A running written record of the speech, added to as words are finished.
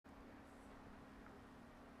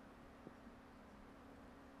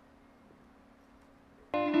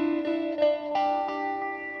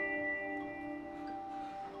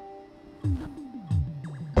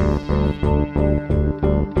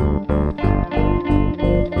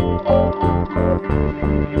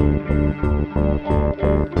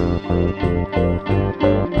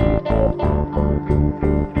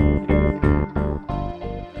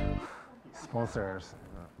answers.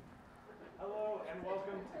 Hello and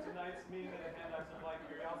welcome to tonight's meeting of the Hand Axe Applied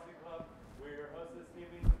Curiosity Club. We're your hosts this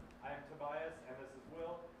evening. I am Tobias and this is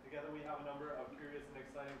Will. Together we have a number of curious and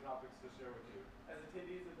exciting topics to share with you. As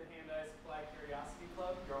attendees of the Hand Axe Applied Curiosity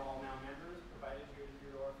Club, you're all now members, provided you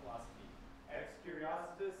adhere to our philosophy. Ex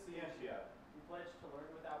Curiositas Scientia. We pledge to learn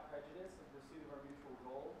without prejudice in pursuit of our mutual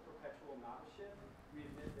goal, perpetual noviceship. We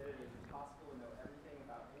admit that it is impossible to know everything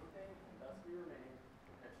about anything, and thus we remain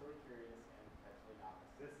perpetually curious and perpetually novice.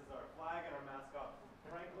 This is our flag and our mascot,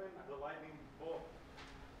 Franklin, the lightning bolt.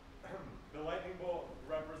 The lightning bolt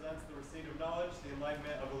represents the receipt of knowledge, the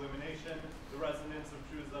enlightenment of illumination, the resonance of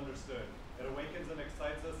truths understood. It awakens and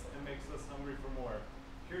excites us and makes us hungry for more.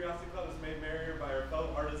 Curiosity Club is made merrier by our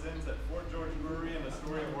fellow artisans at Fort George Brewery in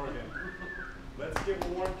Astoria, Oregon. Let's give a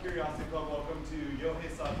warm Curiosity Club welcome to Yohhei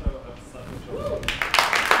Sato of Sato Sharpening.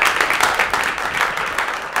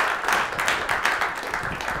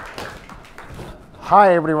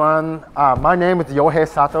 Hi everyone, my name is Yohhei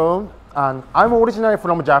Sato, and I'm originally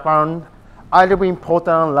from Japan. I live in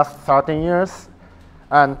Portland last 13 years,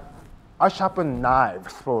 and I sharpen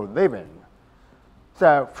knives for a living.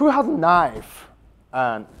 So who has a knife?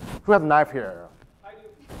 And who has a knife here? I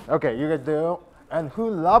do. Okay, you guys do. And who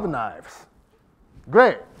love knives?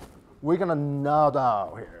 Great. We're gonna nerd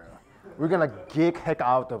out here. We're gonna geek heck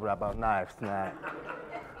out about knives tonight.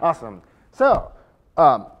 Awesome. So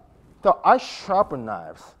I sharpen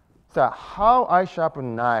knives. So how I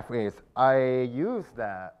sharpen knife is I use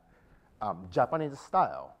the Japanese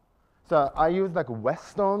style. So I use like wet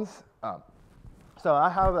stones. So I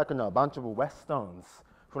have like a bunch of wet stones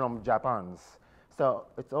from Japan. So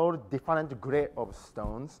it's all different grade of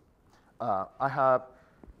stones. I have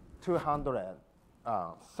 200,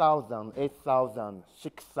 1,000, 8,000,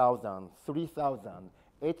 6,000, 3,000,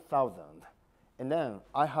 8,000. And then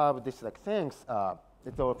I have this like things,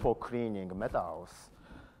 it's all for cleaning metals.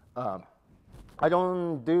 I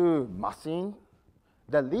don't do machine.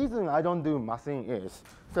 The reason I don't do machine is,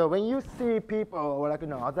 so when you see people or like,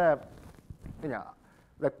 other,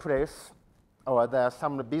 like place or there's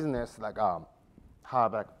some business like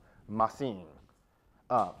have like machine.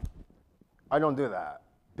 I don't do that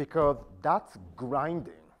because that's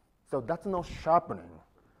grinding. So that's not sharpening.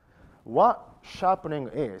 What sharpening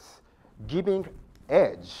is giving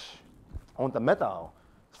edge on the metal.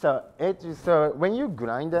 So when you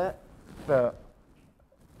grind it, so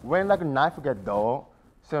when like a knife get dull,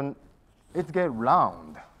 so it get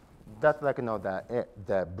round. That's like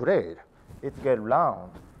the blade. It get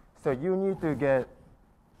round. So you need to get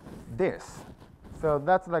this. So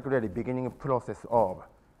that's like really beginning process of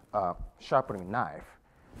sharpening knife.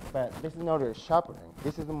 But this is not really sharpening.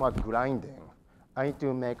 This is more grinding. I need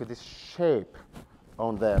to make this shape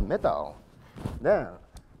on the metal. Then,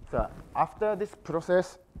 so after this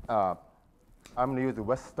process, I'm gonna use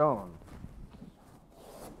wet stone.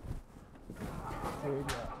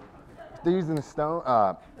 They're using stone.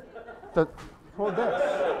 So for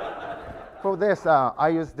this, I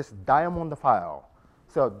use this diamond file.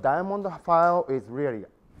 So diamond file is really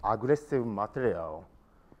aggressive material.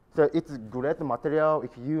 So it's great material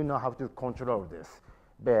if you know how to control this.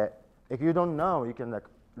 But if you don't know, you can like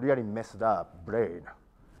really mess it up blade.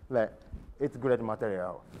 Like it's great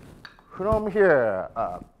material. From here,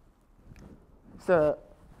 so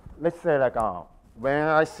let's say like when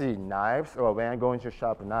I see knives or when I'm going to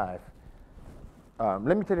sharpen knife,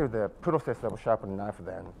 let me tell you the process of sharpening knife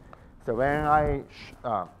then. So when I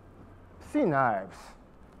see knives,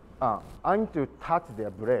 I need to touch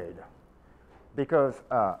their blade because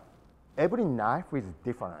every knife is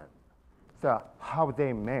different. So how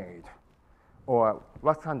they made or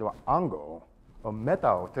what kind of angle or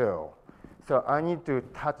metal too. So I need to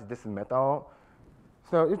touch this metal.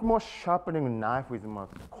 So it's more sharpening knife with more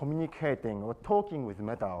communicating or talking with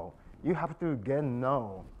metal. You have to get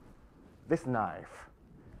know this knife.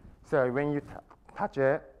 So when you touch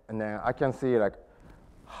it, and then I can see like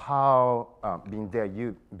how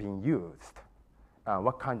being used,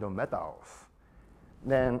 what kind of metals.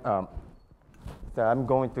 Then so I'm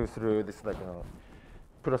going through this like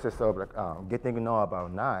process of like getting to know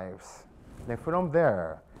about knives. Then from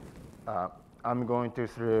there, I'm going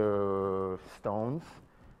through stones.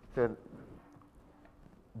 So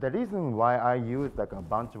the reason why I use like a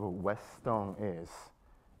bunch of wet stone is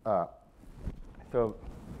so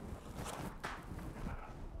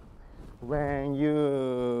when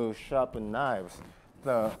you sharpen knives,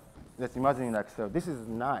 so let's imagine like so this is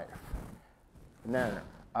a knife. And then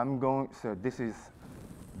so this is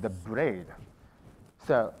the blade.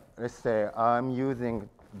 So let's say I'm using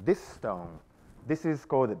this stone. This is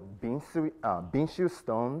called binshu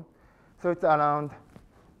stone. So it's around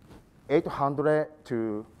 800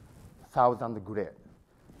 to 1,000 grit.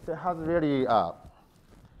 So it has really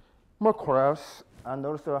more coarse, and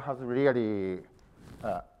also has really,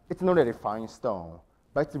 it's not really fine stone,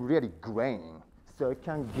 but it's really grain. So it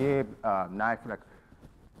can give a knife like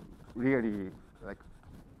really like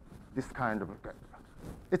this kind of,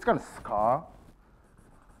 it's kind of scar.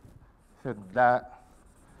 So that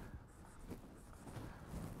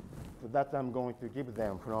I'm going to give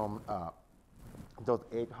them from those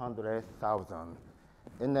 800,000.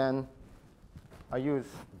 And then I use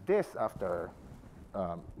this after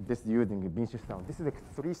this using Binshu stone. This is like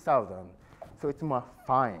 3,000, so it's more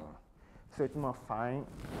fine. So it's more fine,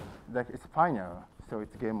 like it's finer, so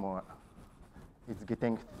it's getting more, it's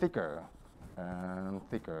getting thicker and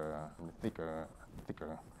thicker and thicker and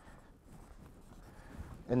thicker.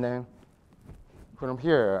 And then from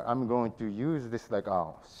here, I'm going to use this like,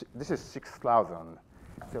 this is 6,000.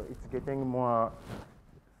 So it's getting more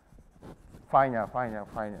finer, finer,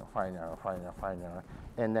 finer, finer, finer, finer.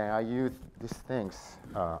 And then I use these things,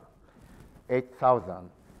 8,000.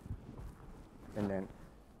 And then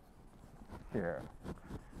here.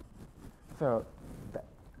 So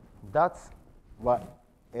that's what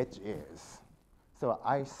edge is. So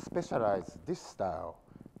I specialize this style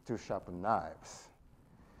to sharpen knives.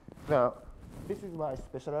 So this is what I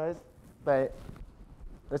specialize, but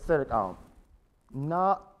let's say like,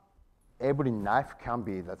 not every knife can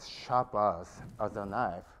be as sharp as a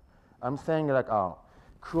knife. I'm saying like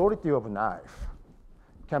quality of knife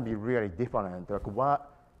can be really different, like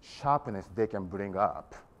what sharpness they can bring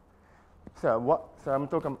up. So I'm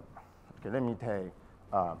talking, okay, let me tell you,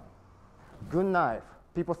 good knife,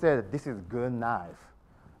 people say that this is good knife,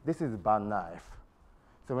 this is bad knife.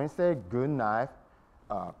 So when you say good knife,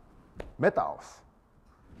 metals.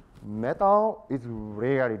 Metal is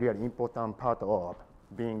really, really important part of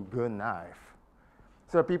being good knife.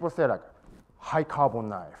 So people say like high carbon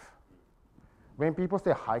knife. When people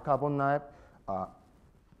say high carbon knife,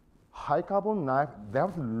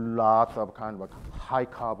 there's lots of kind of like high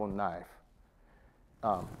carbon knife.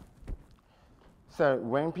 So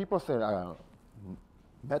when people say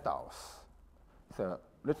metals, so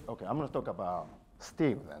okay, I'm gonna talk about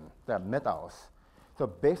steel then, the metals. So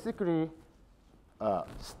basically,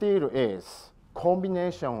 steel is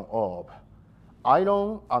combination of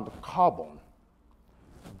iron and carbon.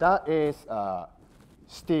 That is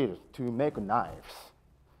steel to make knives.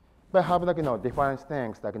 But have like different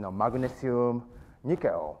things like magnesium,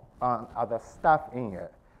 nickel, and other stuff in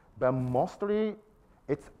it. But mostly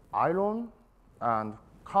it's iron and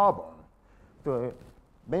carbon. So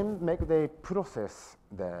when they process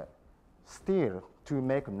the steel to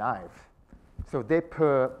make knife, so they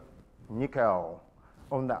put nickel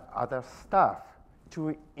on the other stuff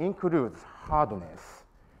to increase hardness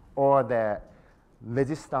or the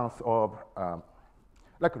resistance of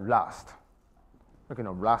like rust, like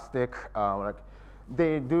rustic, like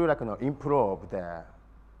they do like improve the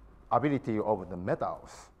ability of the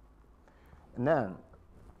metals. And then,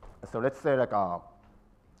 so let's say like, I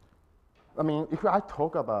mean, if I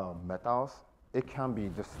talk about metals, it can be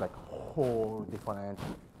just like whole different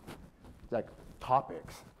like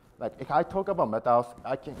topics. Like if I talk about metals,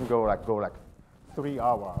 I can go like 3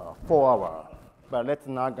 hours, 4 hours, but let's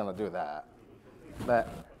not gonna do that. But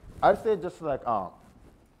I'd say just like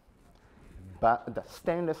but the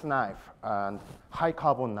stainless knife and high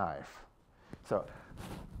carbon knife. So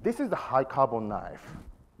this is the high carbon knife.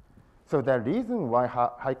 So the reason why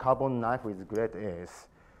high carbon knife is great is,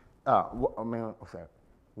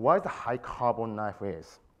 why the high carbon knife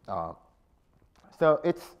is. So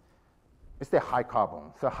it's the high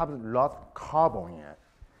carbon, so it has a lot of carbon in it.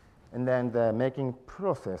 And then the making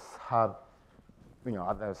process have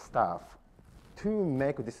other stuff to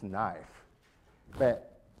make this knife. But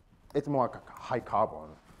it's more like high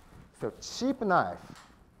carbon. So cheap knife,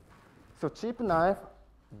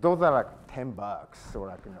 those are like $10 or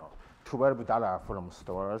like $12 from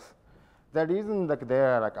stores. The reason like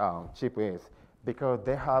they're like cheap is because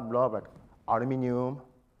they have a lot of like aluminum,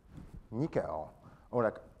 nickel, or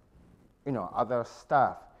like other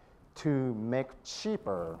stuff to make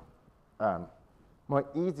cheaper, more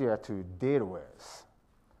easier to deal with.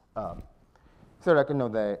 So like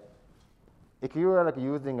if you are like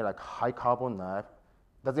using like high carbon knife,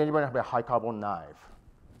 does anybody have a high carbon knife?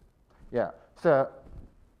 Yeah. So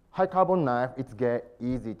high carbon knife, it's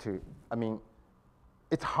easy to. I mean,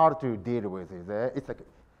 it's hard to deal with. It's like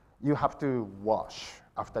you have to wash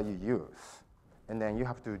after you use, and then you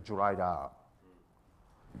have to dry it out.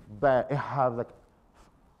 But it has like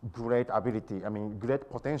great ability. I mean, great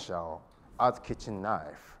potential as kitchen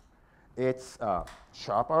knife. It's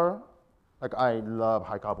sharper, like I love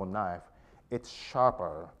high carbon knife. It's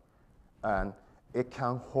sharper, and it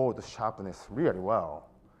can hold the sharpness really well.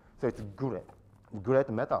 So it's great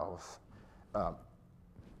metals.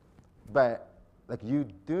 But like you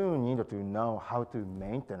do need to know how to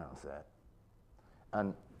maintenance it.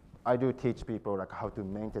 And I do teach people like how to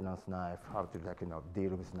maintenance knife, how to like,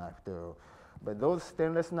 deal with knife too. But those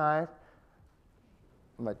stainless knife,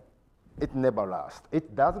 like it never lasts.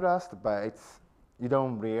 It does last, but you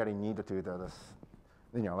don't really need to do this.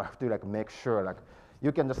 Have to like make sure like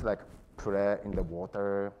you can just like put it in the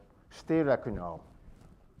water, still like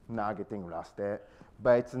not getting rusted,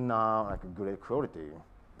 but it's not like great quality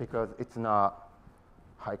because it's not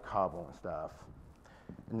high carbon stuff.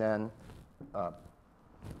 And then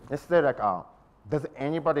let's say like, does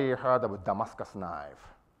anybody heard of Damascus knife?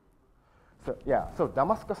 So yeah, so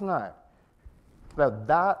Damascus knife. Well,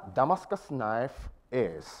 that Damascus knife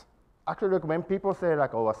is actually like when people say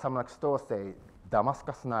like, or some like stores say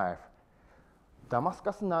Damascus knife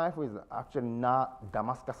is actually not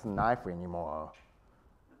Damascus knife anymore.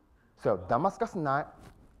 So Damascus knife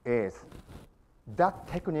is, that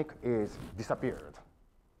technique is disappeared.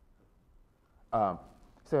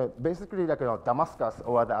 So basically like Damascus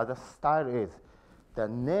or the other style is the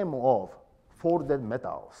name of folded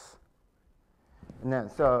metals. And then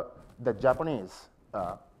so the Japanese,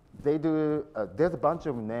 they do, there's a bunch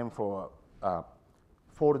of names for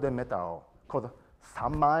folded metal called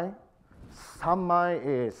sanmai. Sanmai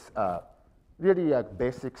is really a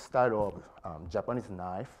basic style of Japanese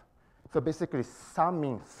knife. So basically, san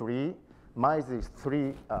means three, mai is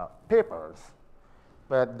three papers.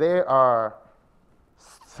 But there are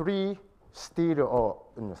three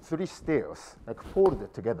steels like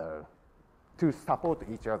folded together to support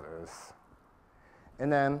each other's.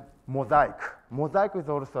 And then mosaic. Mosaic is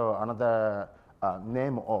also another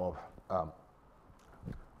name of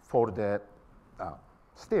folded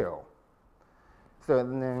steel. So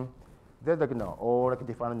then there's like all like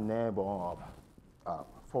different name of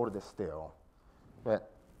folded steel.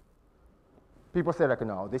 But people say like,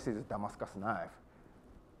 no, this is Damascus knife.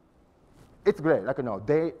 It's great. Like,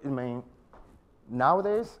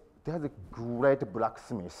 nowadays there's a great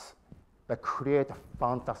blacksmiths that create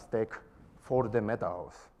fantastic folded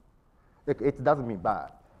metals. Like, it doesn't mean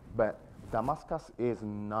bad, but Damascus is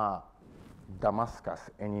not Damascus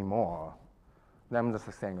anymore. I'm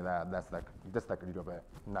just saying that that's like a little bit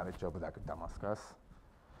knowledge of like Damascus.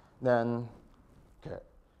 Then, okay.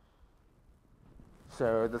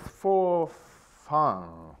 So just for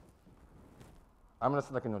fun, I'm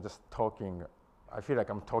just like just talking. I feel like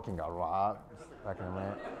I'm talking a lot.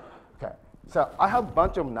 Okay. So I have a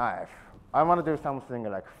bunch of knife. I want to do something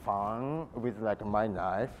like fun with like my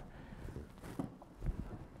knife.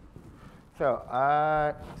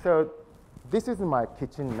 So this is my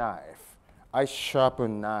kitchen knife. I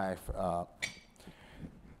sharpen knife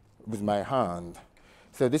with my hand.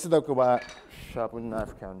 So this is like what sharpen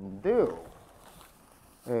knife can do.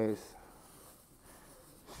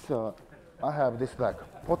 So I have this like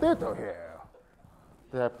potato here.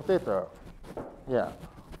 The potato, yeah.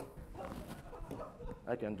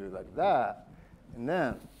 I can do like that. And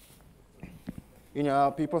then,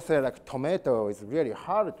 people say like tomato is really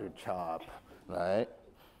hard to chop, right?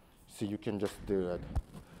 So you can just do it.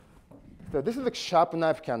 So this is like sharp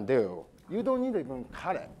knife can do. You don't need to even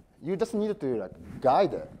cut it. You just need to like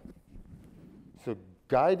guide it. So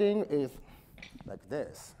guiding is like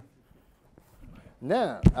this.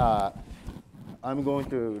 Then I'm going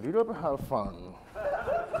to little bit have fun.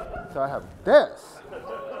 So I have this.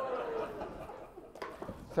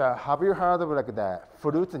 So have you heard of like the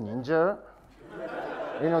Fruit Ninja?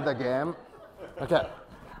 You know the game? Okay.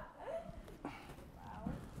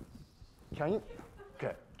 Can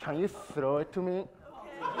you throw it to me?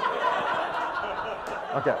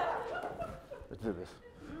 Okay. Let's do this.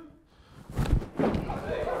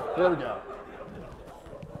 There we go.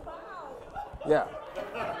 Yeah.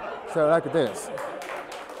 So like this.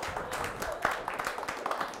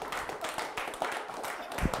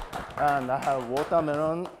 And I have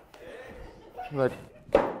watermelon. Like,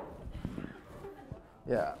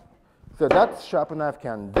 yeah. So that sharp knife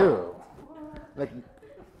can do. Like,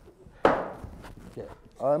 okay.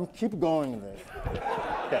 Keep going with this.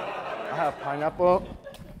 Okay. I have pineapple.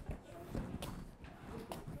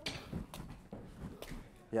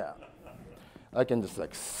 Yeah. I can just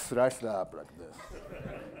like slice it up like this.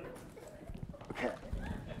 Okay.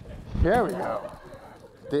 Here we go.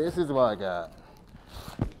 This is what I got.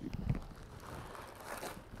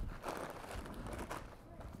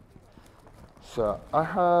 So I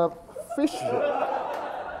have fish here.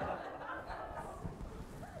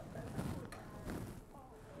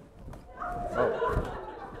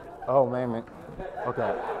 Oh, man.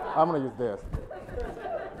 Okay, I'm gonna use this.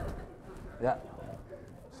 Yeah.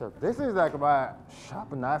 So this is like what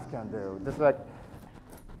sharp knife can do. This like,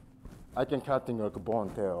 I can cut in like a bone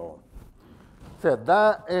tail. So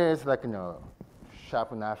that is like,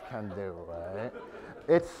 sharp knife can do, right?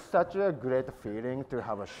 It's such a great feeling to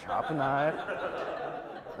have a sharp knife.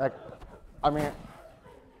 Like, I mean,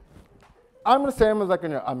 I'm the same as like,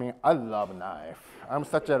 I love knife. I'm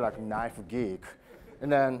such a like knife geek. And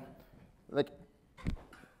then, like,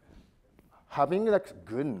 having like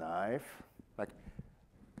good knife, like,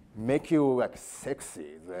 make you like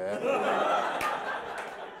sexy.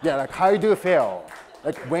 Yeah, like how do you feel?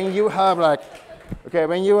 Like when you have like, okay,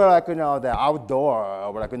 when you are like, the outdoor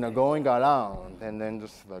or like, going around and then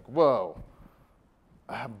just like, whoa,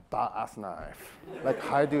 I have badass knife. Like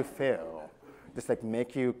how do you feel? Just like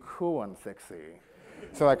make you cool and sexy.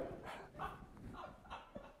 So like,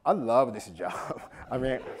 I love this job. I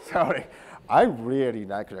mean, sorry, I really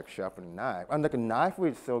like sharpening knife. And like a knife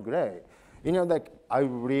is so great. Like I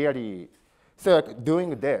really, so like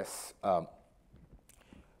doing this,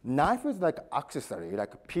 knife is like accessory,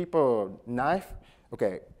 like people, knife,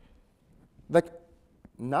 okay, like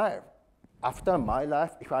knife, after my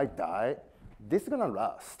life, if I die, this is gonna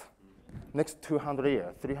last. Next 200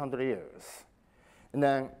 years, 300 years. And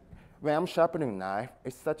then when I'm sharpening knife,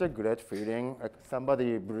 it's such a great feeling. Like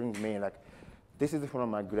somebody brings me like, this is from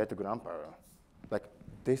my great grandpa. Like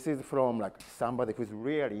this is from like somebody who's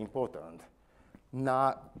really important.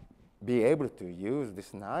 Not be able to use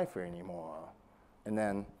this knife anymore. And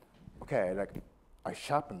then, okay, like I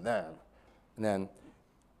sharpen them. And then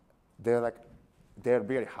they're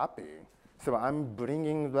really happy. So I'm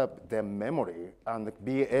bringing up their memory and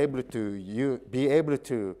be able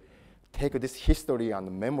to take this history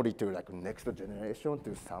and memory to like next generation,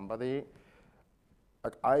 to somebody.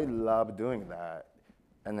 Like I love doing that.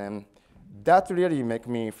 And then that really make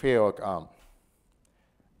me feel like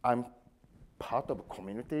I'm part of a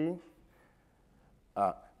community.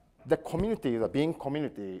 The community, the being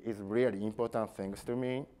community is really important things to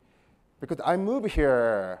me. Because I moved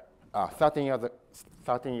here 13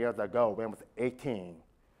 years ago when I was 18.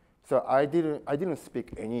 So I didn't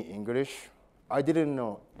speak any English. I didn't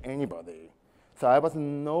know anybody. So I was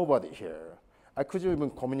nobody here. I couldn't even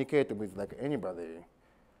communicate with like anybody.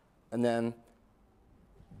 And then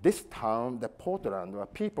this town, the Portland, the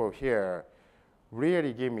people here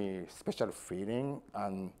really give me special feeling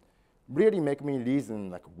and really make me reason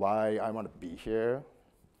like why I want to be here.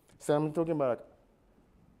 So I'm talking about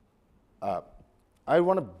I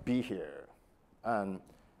want to be here. And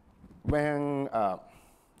when,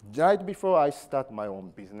 right before I start my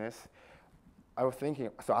own business, I was thinking,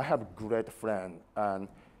 so I have a great friend, and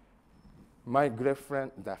my great friend,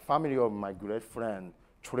 the family of my great friend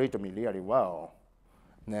treated me really well.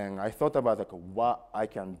 And then I thought about like what I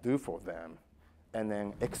can do for them, and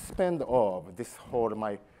then expand of this whole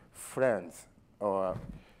my friends, or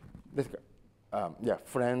this,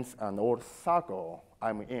 friends and all circle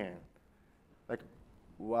I'm in. Like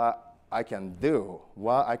what I can do,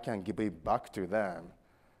 what I can give it back to them.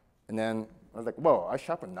 And then I was like, whoa, I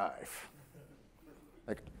sharpen knife.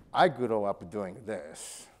 Like I grew up doing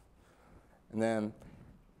this. And then,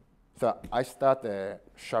 so I started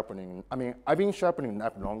sharpening. I mean, I've been sharpening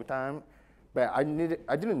knife a long time, but I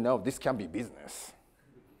didn't know this can be business.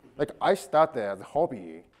 Like I started as a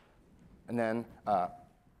hobby, and then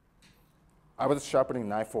I was sharpening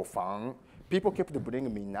knife for fun. People kept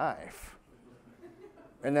bringing me knife.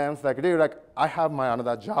 And then it's like, really, like, I have my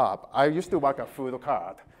another job. I used to work at food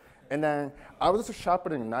cart. And then I was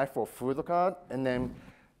sharpening knife for food cart, and then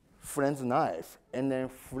friends' knife. And then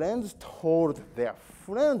friends told their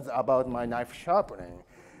friends about my knife sharpening.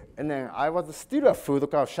 And then I was still at food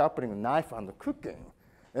cart sharpening knife and cooking.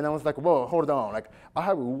 And I was like, whoa, hold on. Like, I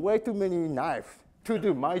have way too many knives to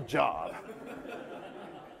do my job.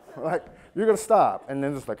 Like, you gotta stop. And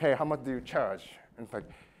then it's like, hey, how much do you charge? And it's like,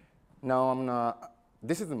 no, I'm not.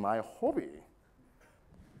 This is my hobby.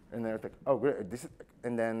 And then it's like, oh, great.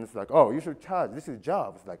 And then it's like, oh, you should charge. This is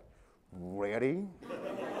job. It's like, really?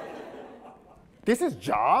 This is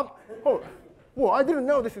job? Oh, well, I didn't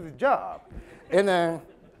know this is a job. And then,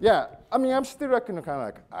 yeah, I mean, I'm still kind of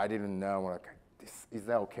like, I didn't know, like, this, is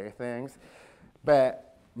that okay things?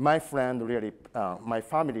 But my friend really, my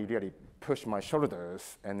family really pushed my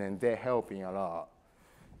shoulders, and then they helped me a lot.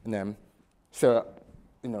 And then, so,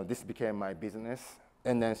 this became my business.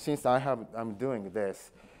 And then since I'm doing this,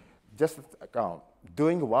 just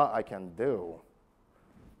doing what I can do,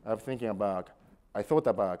 I thought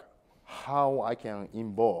about how I can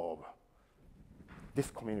involve this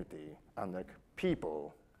community and like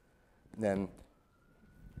people. Then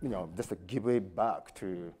just to give it back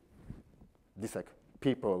to these like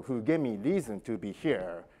people who gave me reason to be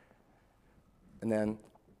here. And then,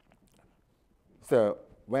 so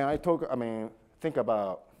when I think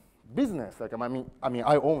about business, like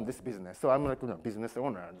I own this business, so I'm like business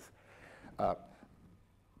owners.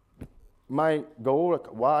 My goal,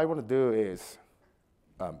 like, what I want to do is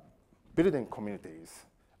building communities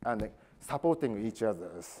and supporting each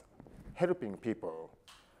other's, helping people.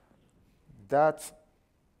 That's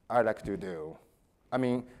I like to do.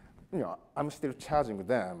 I'm still charging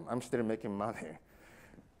them. I'm still making money.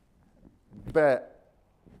 But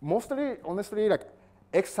mostly, honestly, like,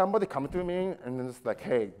 if somebody come to me and it's like,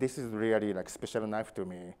 hey, this is really like special knife to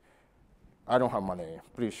me. I don't have money.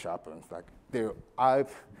 Please sharpen. It's like,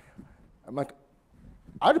 I'm like,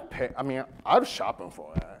 I'd pay. I'd sharpen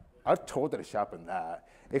for it. I'd totally sharpen that.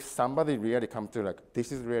 If somebody really come to like,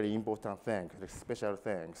 this is really important thing, like special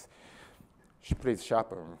things, please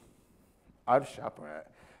sharpen. I'd sharpen it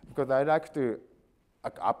because I like to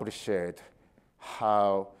appreciate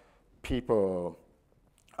how people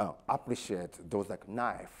appreciate those like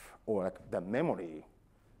knife or like the memory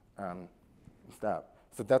stuff.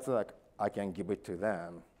 So that's like I can give it to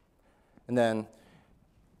them. And then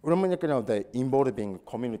when the involving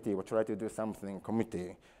community or try to do something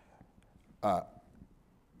community, I'm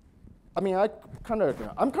kind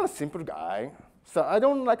of simple guy, so I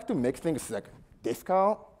don't like to make things like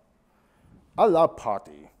discount. I love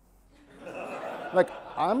party. Like,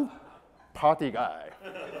 I'm party guy.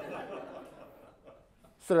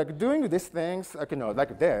 So like doing these things,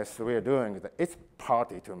 like this, we're doing, it's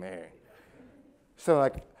party to me. So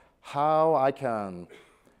like how I can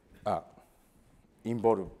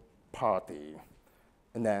involve party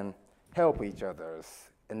and then help each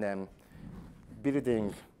others and then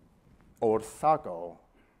building old circle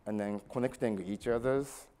and then connecting each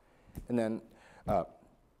others and then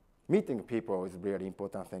meeting people is really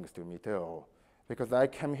important things to me too. Because I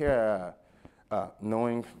came here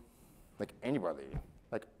knowing like anybody.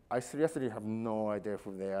 Like I seriously have no idea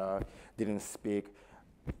who they are, didn't speak.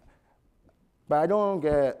 But I don't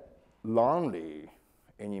get lonely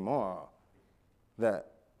anymore. I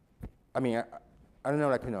don't know,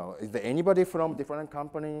 like, is there anybody from different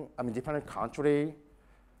company, different country?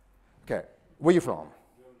 Okay, where you from?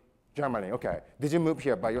 Germany, okay. Did you move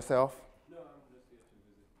here by yourself? No, I'm just here to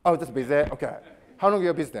visit. Oh, just visit, okay. How long are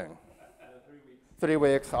you visiting? 3 weeks. 3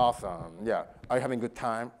 weeks, awesome, yeah. Are you having a good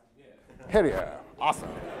time? Yeah. Hell yeah,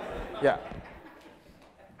 awesome, yeah.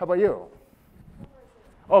 How about you?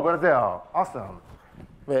 Oh, Brazil, awesome.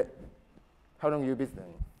 Wait, how long are you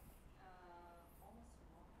visiting?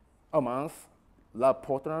 A month. Love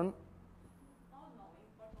Portland? Oh, no, in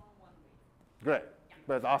Portland 1 week. Great,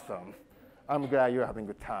 that's awesome. I'm glad you're having a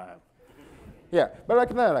good time. Yeah, but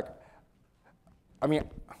like that, like, I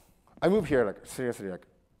moved here, like, seriously, like,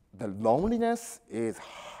 the loneliness is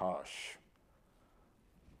harsh.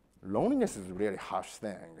 Loneliness is really harsh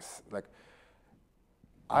things. Like,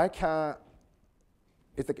 I can't,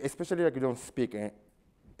 it's like, especially like you don't speak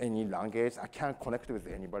any language, I can't connect with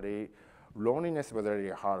anybody. Loneliness was really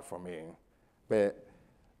hard for me. But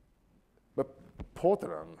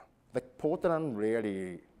Portland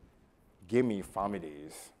really gave me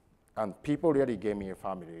families, and people really gave me a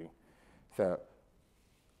family. So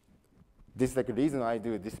this like the reason I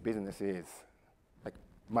do this business is like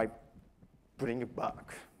my bring it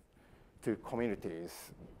back to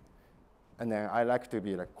communities, and then I like to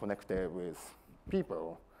be like connected with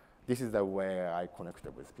people. This is the way I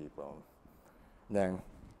connected with people. Then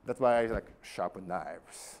that's why I like sharpen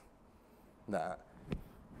knives.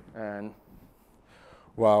 And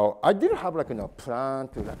well, I did have like plan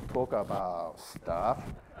to like talk about stuff,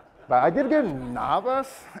 but I did get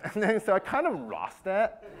nervous, and then so I kind of lost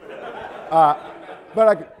it. But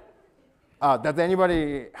like, does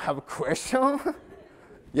anybody have a question?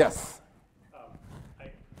 Yes.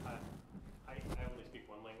 I only speak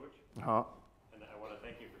one language, and I want to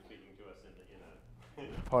thank you for speaking to us in a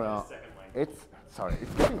Hold on. second language. It's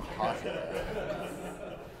getting hot.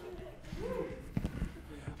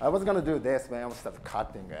 I was gonna do this, man. I was start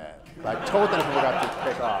cutting it. Like totally forgot to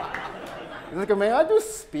pick up. It's like, man, I do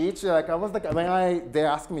speech. Like I was like, they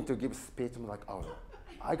asked me to give speech. I'm like, oh,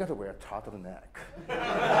 I gotta wear a turtleneck.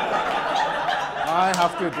 I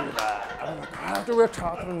have to do that. I'm like, I have to wear a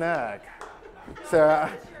turtleneck. So. You're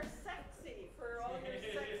sexy for all your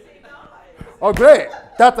sexy knives. Oh, great.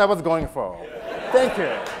 That's what I was going for. Thank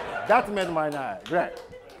you. That made my night. Great.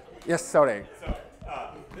 Yes, sorry. So,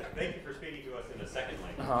 thank you for speaking to us in a second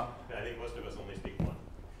language. I think most of us only speak one.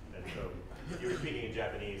 And so, if you were speaking in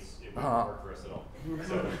Japanese, it wouldn't work for us at all.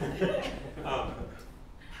 So,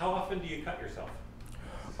 how often do you cut yourself?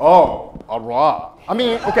 Oh, a lot. I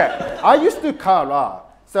mean, okay, I used to cut a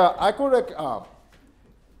lot. So I could like, I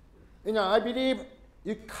believe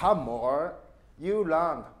you cut more, you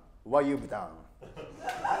learn what you've done.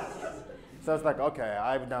 So it's like, okay,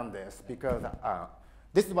 I've done this because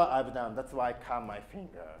this is what I've done. That's why I cut my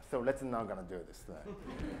finger. So let's not gonna do this thing.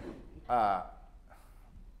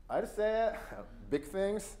 I'd say big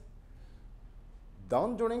things.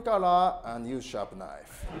 Don't drink a lot and use sharp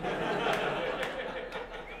knife.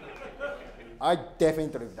 I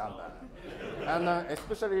definitely done that, and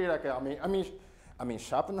especially like I mean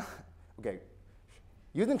sharp knife. Okay,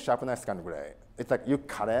 using sharp knife is kind of great. It's like you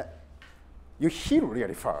cut it, you heal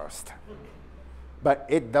really fast, but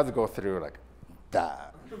it does go through like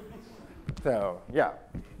that. So yeah,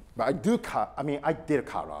 but I do cut. I mean I did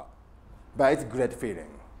cut a lot, but it's a great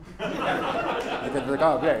feeling. Because like,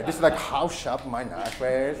 oh great, this is like how sharp my knife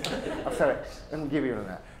is. I'm sorry, let me give you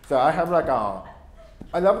that. So I have like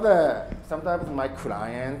I love sometimes my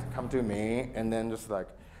client come to me and then just like,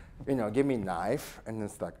 give me knife and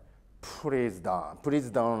it's like, please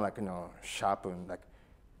don't like, sharpen, like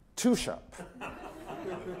too sharp.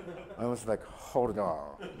 I was like, hold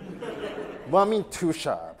on. What I mean too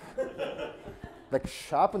sharp? Like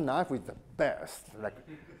sharp knife is the best. Like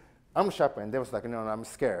I'm sharp and they was like, I'm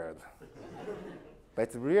scared. But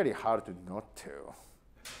it's really hard to not to.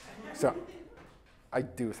 So I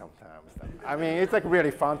do sometimes. I mean, it's like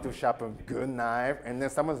really fun to sharpen good knife, and then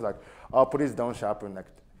someone's like, "Oh, please don't sharpen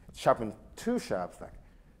too sharp." It's like,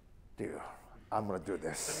 dude, I'm gonna do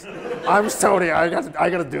this. I'm sorry, I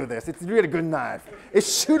gotta do this. It's a really good knife. It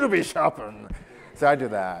should be sharpened. So I do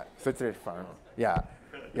that. So it's really fun. Yeah.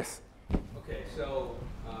 Yes. Okay, so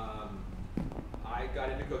I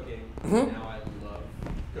got into cooking. And now I love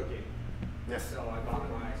cooking. Yes. So I bought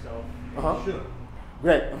myself Uh-huh. a shoe.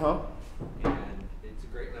 Great. And it's a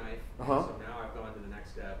great knife. Uh-huh. So now I've gone to the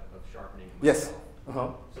next step of sharpening Yes.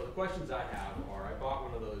 myself. So the questions I have are, I bought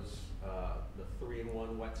one of those, the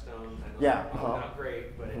 3-in-1 whetstones. I know Yeah. they're probably not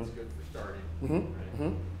great, but it's good for starting. Right?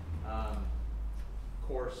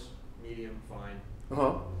 Coarse, medium, fine.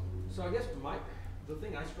 So I guess the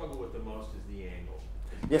thing I struggle with the most is the angle.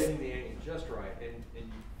 Yes. Getting the angle just right, and you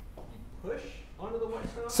push onto the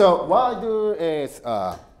whetstone. So what I do is,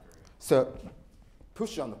 so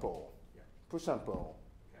push on the pole. Yeah. Push on the pole.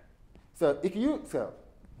 Okay. So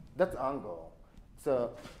that's angle.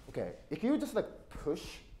 So okay, if you just like push,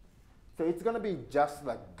 so it's gonna be just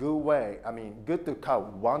like good way. I mean, good to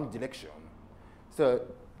cut one direction. So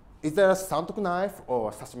is there a santoku knife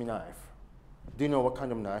or sashimi knife? Do you know what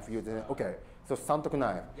kind of knife you use? Okay, so santoku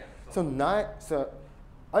knife. Yeah, So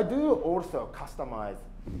I do also customize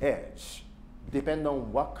edge, depending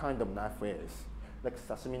on what kind of knife it is. Like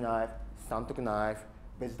sashimi knife, santoku knife,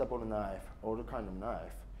 vegetable knife, all kind of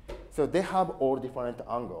knife. So they have all different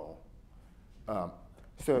angle. So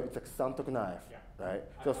it's like santoku knife, right?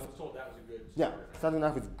 I So was told that was a good yeah, starter. santoku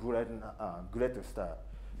knife is great to start.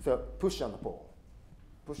 So push on the pole,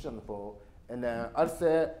 and then I'll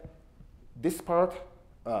say this part.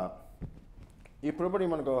 You probably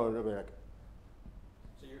want to go a little bit like.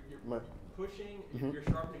 So you're pushing, you're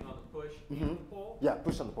sharpening on the push and the pole? Yeah,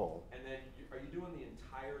 push on the pole. And then are you doing the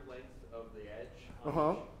entire length of the edge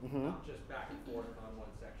on each? Not just back and forth on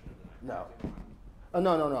one section of the knife?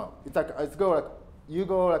 No. It's like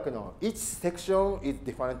each section is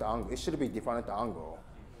different angle. It should be different angle.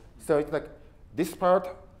 So it's like this part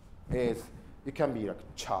is it can be like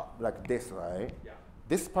chop like this, right? Yeah.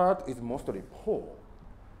 This part is mostly pole.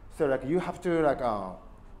 So like you have to like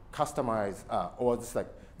customize or just like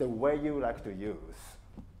the way you like to use.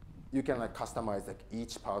 You can like customize like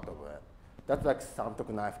each part of it. That's like santoku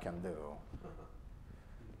knife can do.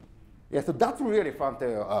 Yeah, so that's really fun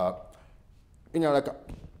to like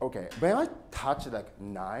okay, when I touch like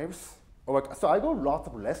knives, or like, so I go lots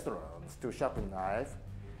of restaurants to sharpen knife.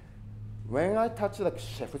 When I touch like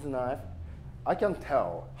chef's knife, I can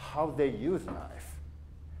tell how they use knife.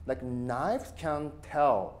 Like knives can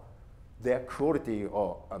tell their quality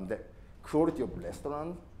or the quality of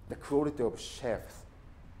restaurant, the quality of chefs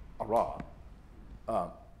a lot.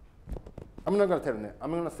 I'm not gonna tell names.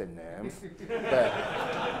 I'm gonna say names, but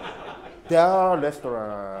there are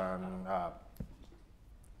restaurant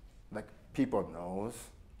like people knows,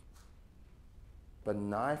 but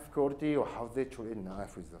knife quality or how they treat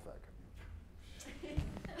knife is just like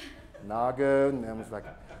not good. And I was like,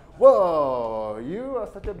 whoa, you are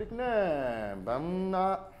such a big name, but I'm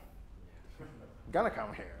not gonna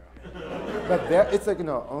come here. But there, it's like,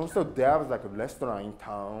 also there was like a restaurant in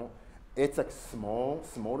town. It's like small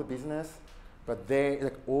business, but they,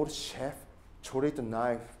 like old chef treat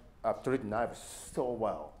knife so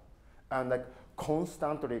well. And like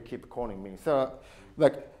constantly keep calling me. So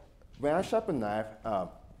like when I sharpen knife,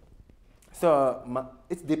 so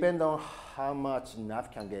it depends on how much knife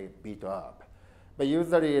can get beat up. But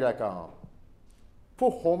usually like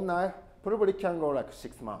for home knife, probably can go like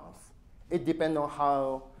 6 months. It depends on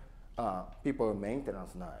how people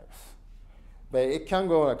maintenance knives. But it can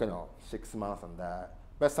go like 6 months on that.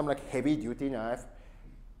 But some like heavy duty knife,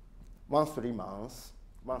 once 3 months,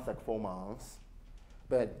 once like 4 months.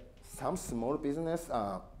 But some small business,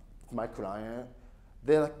 my client,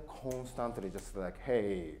 they're like constantly just like,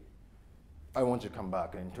 hey, I want you to come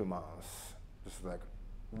back in 2 months. Just like,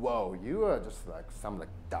 whoa, you are just like some like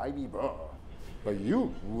divey bro. But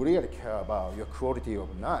you really care about your quality of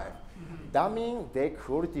knife. That means the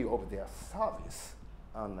quality of their service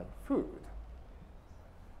and like food.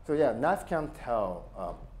 So yeah, knife can tell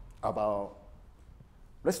about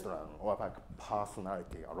restaurant or like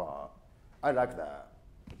personality a lot. I like that.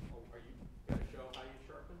 Oh, are you going to show how you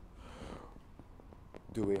sharpen?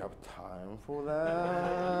 Do we have time for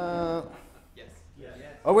that? Yes.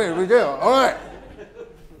 Oh wait, we do. All right.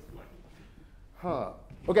 Huh.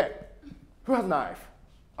 Okay. Who has a knife?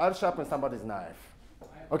 I'll sharpen somebody's knife.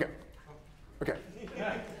 Okay. Okay.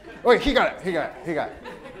 Wait, he got it. He got it. He got it.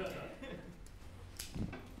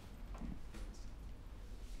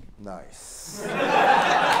 Nice.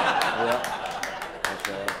 Yeah.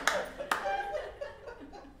 Okay.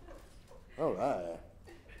 All right.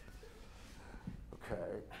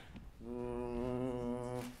 Okay.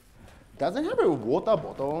 Doesn't have a water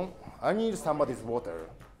bottle. I need somebody's water.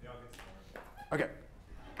 Okay.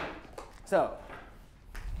 So.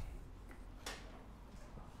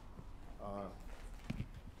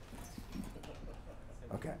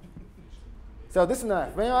 Okay. So this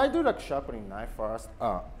knife, when I do like sharpening knife first,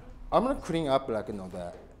 I'm gonna clean up like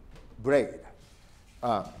the blade,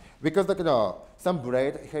 because like some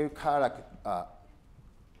blade here kind of like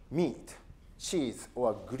meat, cheese,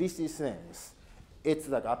 or greasy things. It's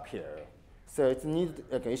like up here, so it's needed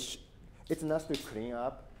like it's nice to clean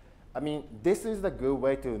up. I mean, this is the good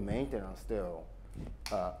way to maintain still.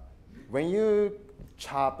 When you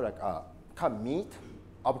chop like cut meat,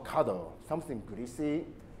 avocado, something greasy,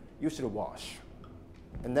 you should wash.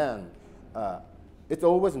 And then it's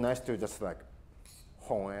always nice to just like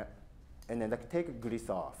hone it and then like take grease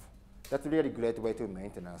off. That's a really great way to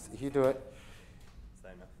maintenance. If you do it, Is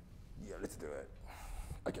that enough? yeah, let's do it.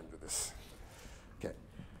 I can do this. Okay.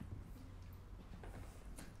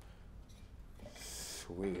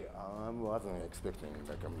 Sweet. I wasn't expecting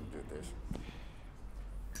like I'm gonna do this.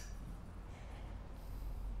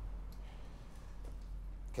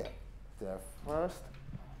 Okay. The first.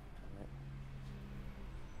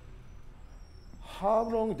 How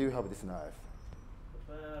long do you have this knife?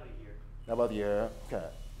 About a year. About a year. Okay.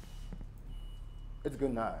 It's a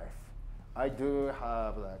good knife. I do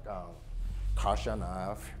have like kasha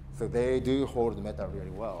knife, so they do hold metal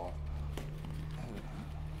really well.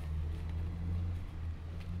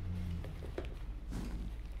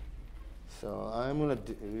 So I'm gonna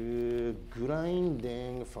do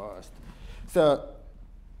grinding first. So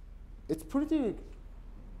it's pretty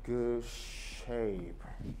good shape.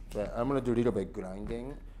 But I'm gonna do a little bit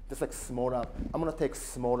grinding, just like smaller. I'm gonna take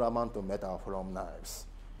small amount of metal from knives.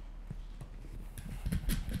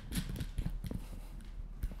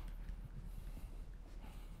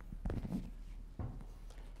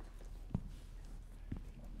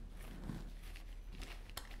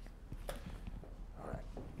 All right.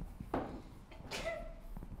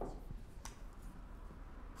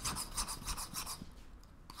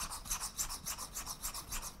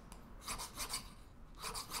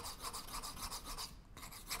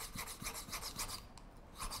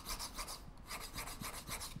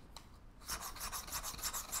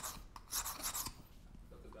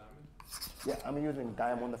 Yeah, I'm using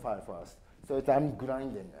diamond file first. So I'm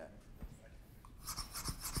grinding it.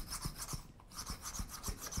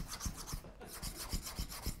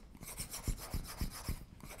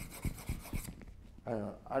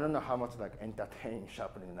 I don't know how much like entertaining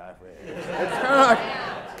sharpening knife is. It's kind of like,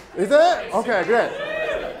 is it? Okay, great.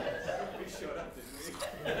 We showed up, didn't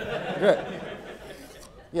we? Good.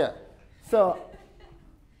 Yeah. So,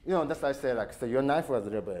 that's why I say like, so your knife was a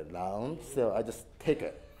little bit round, so I just take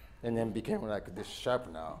it. And then became like this sharp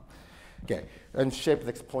now. Okay, and shape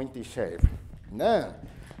this pointy shape. Then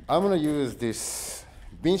I'm gonna use this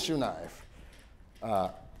Binshu knife.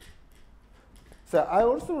 So I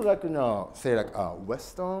also like say like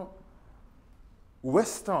Western.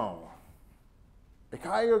 If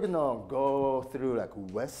I go through like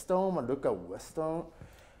Western and look at Western,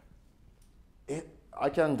 I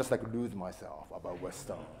can just like lose myself about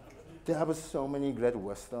Western. they have so many great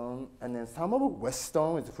Western, and then some of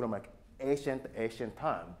Western is from like ancient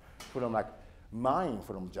time, from like mine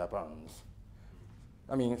from Japan.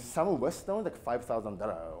 I mean, some Western like $5,000,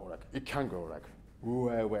 or like it can go like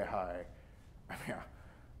way high. I mean,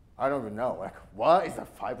 I don't even know like what is a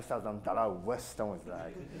 $5,000 Western is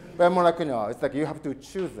like. But more like it's like you have to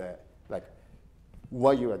choose it like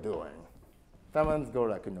what you are doing. Someone's go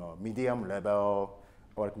like medium level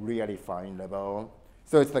or like really fine level.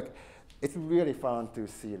 So it's like it's really fun to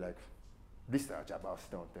see like research about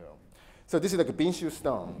stone too. So this is like a Binshu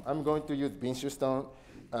stone. I'm going to use Binshu stone.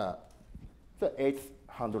 So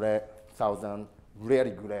 800,000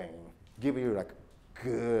 really grain give you like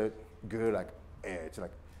good like edge,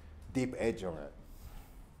 like deep edge on it.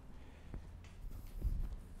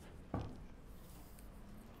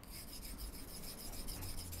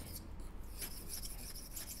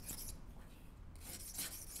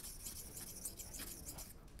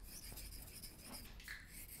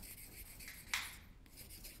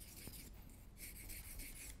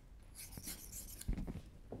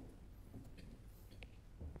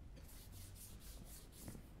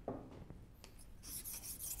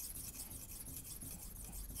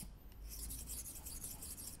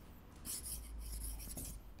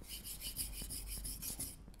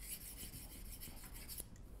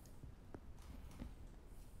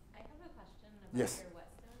 Yes. Your wet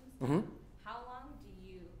stones. How long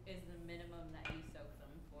is the minimum that you soak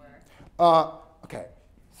them for? Okay.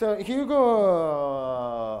 So if you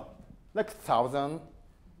go like 1,000,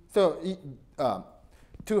 so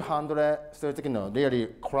 200, so it's like really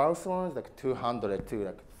close ones like 200 to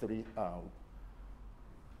like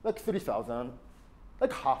 3,000,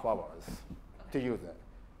 like half hours to use it.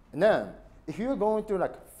 And then if you're going to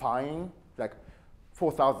like fine like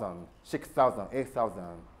 4,000, 6,000,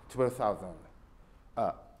 8,000, 12,000.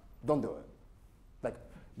 Don't do it. Like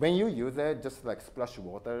when you use it, just like splash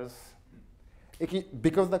waters.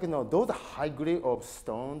 Because like those high grade of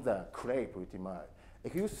stones are clay pretty much.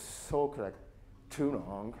 If you soak like too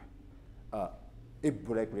long, it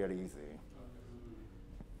breaks really easy.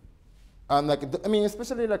 And like I mean,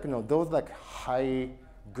 especially like those like high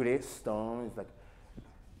grade stones, like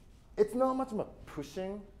it's not much more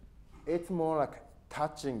pushing. It's more like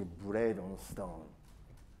touching blade on stone.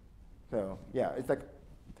 So yeah, it's like,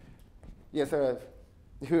 yeah, so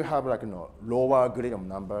if you have like lower grade of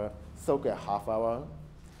number, soak it half hour.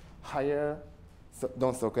 Higher, so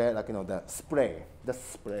don't soak it, like the spray,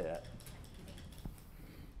 just spray it.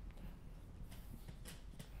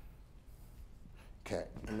 Okay,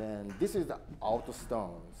 and then this is the outer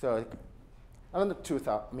stone. So around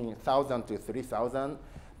 1,000 to 3,000,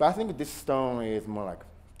 but I think this stone is more like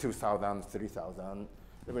 2,000, 3,000,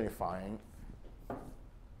 really fine.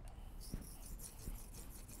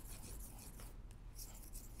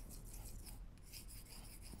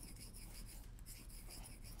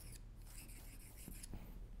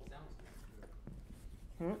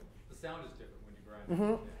 The sound is different when you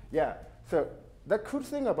grind it. Yeah. So the cool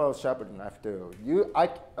thing about sharpening knife too, you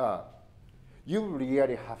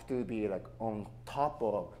really have to be like on top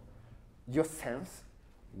of your sense,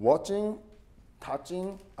 watching,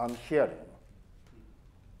 touching, and hearing.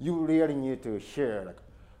 You really need to hear like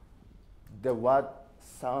what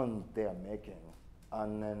sound they are making,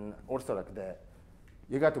 and then also like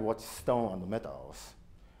you got to watch stone and metals.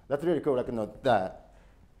 That's really cool. Like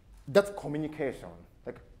that's communication.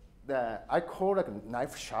 I call like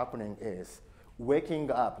knife sharpening is waking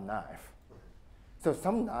up knife. So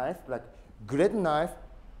some knife, like great knife,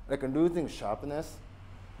 like losing sharpness,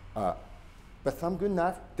 but some good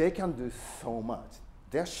knife, they can do so much.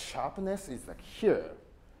 Their sharpness is like here,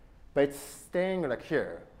 but it's staying like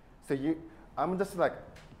here. So I'm just like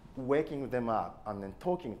waking them up and then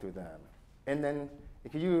talking to them. And then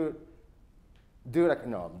if you do like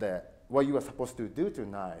what you are supposed to do to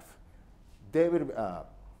knife, they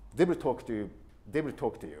will talk to you.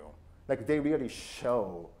 Like they really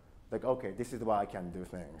show, like, okay, this is why I can do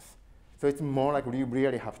things. So it's more like you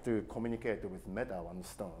really have to communicate with metal and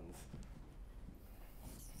stones.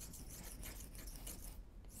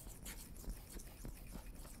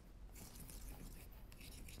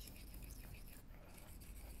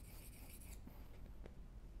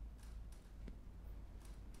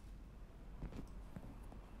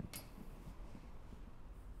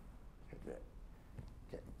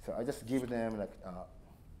 So I just give them like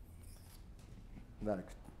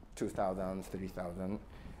 2,000, 3,000.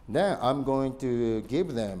 Then I'm going to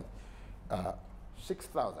give them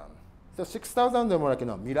 6,000. So 6,000 they're more like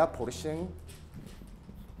mirror polishing.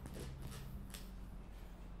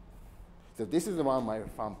 So this is one of my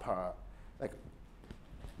fun part. Like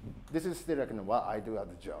this is still like what I do as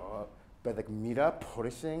a job, but like mirror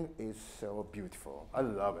polishing is so beautiful. I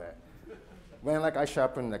love it. When like I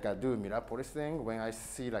sharpen, like I do mirror polishing, when I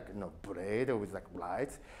see like blade with like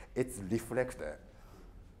lights, it's reflected.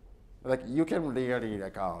 Like you can really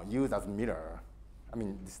like use as mirror. I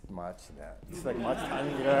mean, this much, it's like much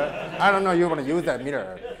tiny mirror. I don't know you want to use that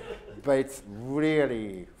mirror, but it's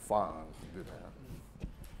really fun to do that.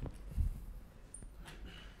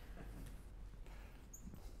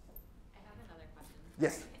 I have another question.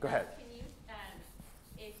 Yes, go ahead. Can you,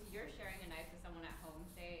 if you're sharing a knife with someone at home,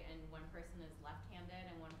 say, and one person is left-handed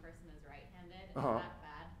and one person is right-handed, is that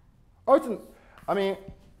bad? Oh, I mean,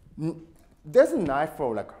 there's a knife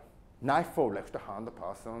for left-hand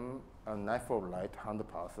person, a knife for right-hand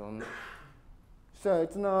person. So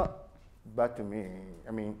it's not bad to me.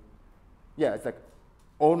 I mean, yeah, it's like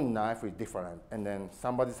all knife is different, and then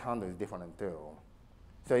somebody's hand is different too.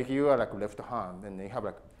 So if you are like left hand, then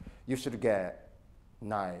you should get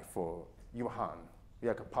knife for your hand,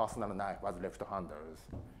 like a personal knife as left-handers.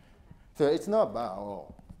 So it's not bad at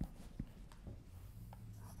all.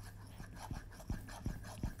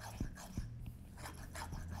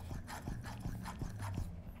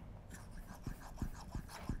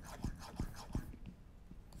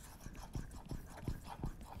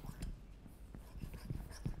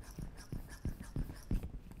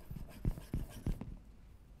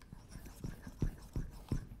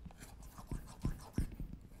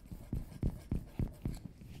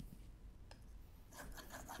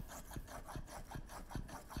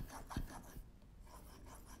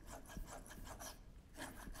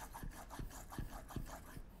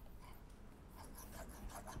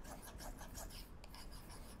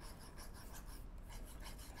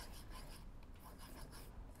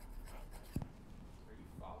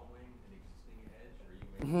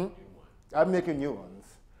 I'm making new ones.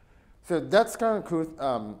 So that's kind of cool,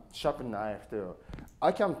 sharpen knife too.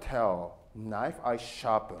 I can tell knife I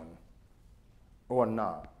sharpen or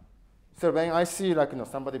not. So when I see like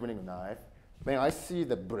somebody bring a knife, when I see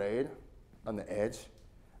the blade on the edge,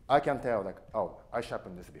 I can tell like, oh, I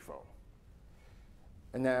sharpened this before.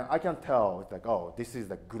 And then I can tell it's like, oh, this is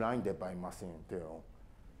like grinded by machine too.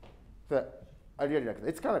 So I really like it.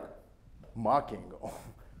 It's kind of like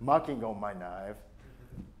marking on my knife.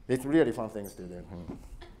 It's really fun things to do.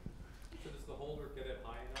 So does the holder get it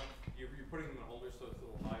high enough? You're putting it in the holder so it's a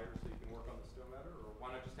little higher so you can work on the stone better, or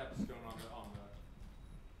why not just have the stone on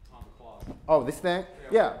the cloth? Oh, this thing?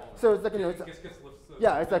 Yeah. So it's like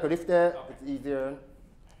it's like lifted. Okay. It's easier.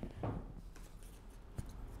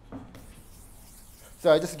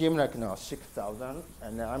 So I just give them like 6,000,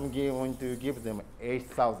 and then I'm going to give them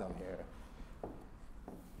 8,000 here.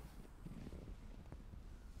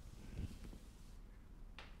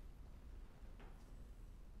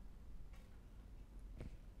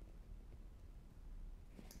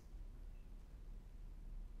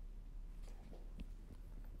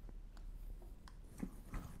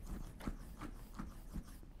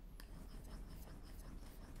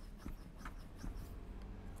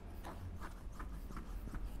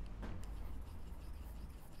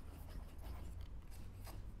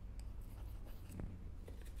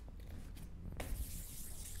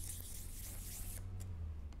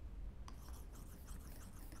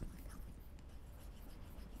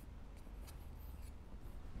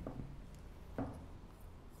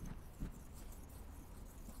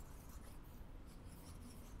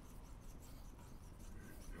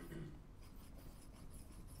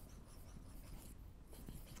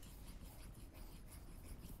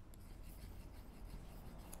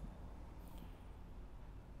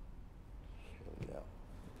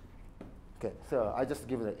 Okay, so I just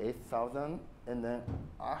give it 8,000, and then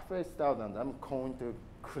after 8,000, I'm going to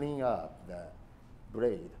clean up the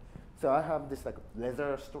blade. So I have this like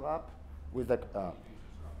leather strap with like,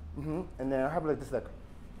 and then I have like this like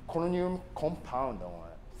chromium compound on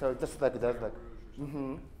it. So just like that, like,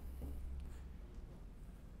 And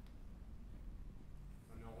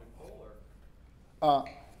only pull, or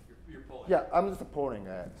you're pulling? yeah, I'm just pouring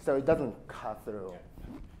it, so it doesn't cut through.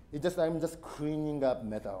 I'm just cleaning up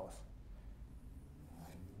metals.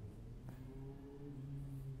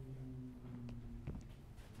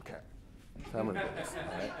 Okay, so I'm gonna do this.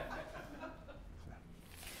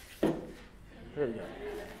 Right? Here you go.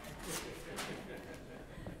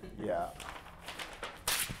 Yeah.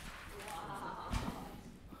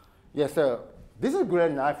 Yeah, so this is a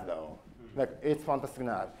great knife though. Like it's fantastic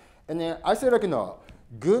knife. And then I say like,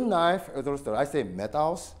 good knife is also, I say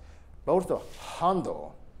metals, but also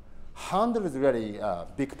handle. Handle is really a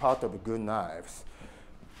big part of good knives.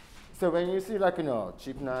 So when you see like,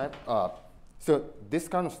 cheap knife, so this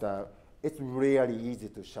kind of stuff, it's really easy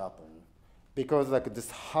to sharpen because like this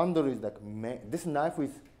handle is like this knife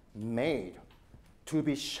is made to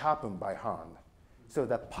be sharpened by hand. So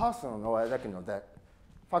the person or like the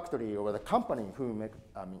factory or the company who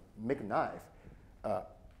make knife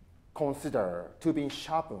consider to be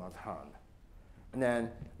sharpened as hand. And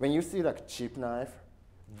then when you see like cheap knife,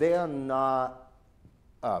 they are not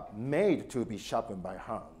made to be sharpened by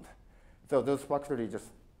hand. So those factories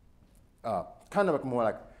just kind of like more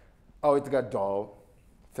like, oh, it's got dull,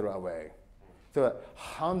 throw away. So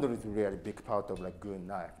handle is really big part of like good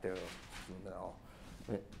knife too.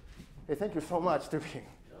 Hey, thank you so much to be.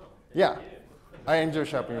 Yeah, I enjoy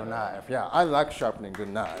sharpening your knife. Yeah, I like sharpening good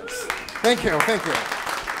knives. Thank you, thank you.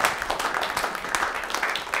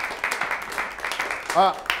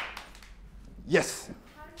 Yes.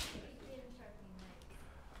 How did you begin sharpening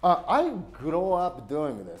knives? I grew up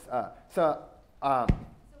doing this. So So what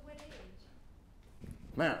age?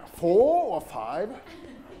 man, 4 or 5.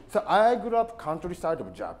 So I grew up countryside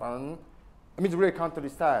of Japan. I mean, it's really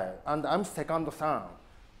countryside, and I'm second son.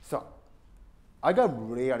 So I got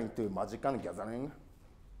really into Magic and Gathering.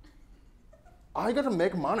 I got to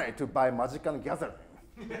make money to buy Magic and Gathering.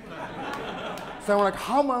 So I'm like,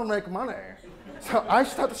 how am I gonna make money? So I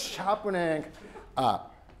started sharpening.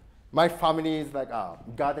 My family is like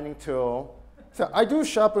gardening tool. So I do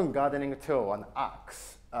sharpen gardening tool and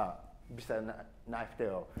axe beside knife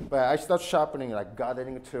tool. But I start sharpening like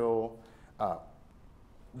gardening tool.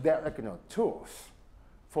 They're like tools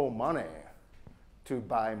for money to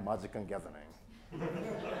buy Magic and Gathering.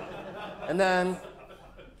 And then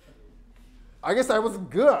I guess I was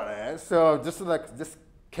good at it, so just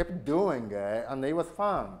kept doing it, and it was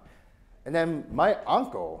fun. And then my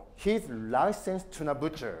uncle, he's licensed tuna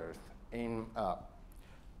butcher in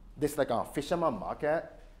this like a fisherman market.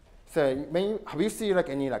 So have you seen like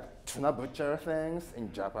any like tuna butcher things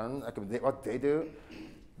in Japan? Like what they do,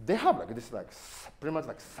 they have like this like pretty much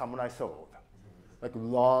like samurai sword, like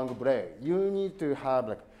long blade. You need to have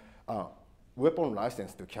like weapon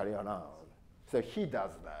license to carry around. So he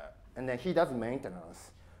does that, and then he does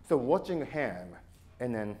maintenance. So watching him,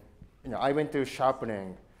 and then I went to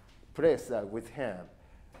sharpening place with him.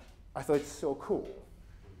 I thought it's so cool,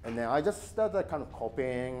 and then I just started kind of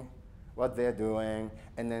copying what they're doing,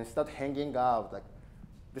 and then start hanging out like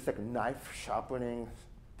this like knife sharpening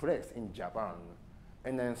place in Japan,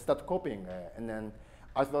 and then start copying it. And then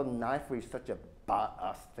I thought knife is such a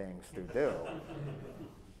badass thing to do.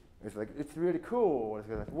 It's like, it's really cool. It's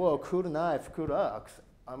like, whoa, cool knife, cool axe.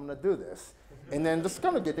 I'm gonna do this. And then just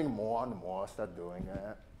kind of getting more and more, start doing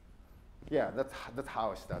it. Yeah, that's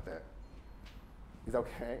how I started. Is that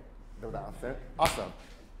okay? That answer? Awesome.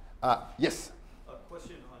 Yes? A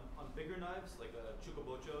question on bigger knives, like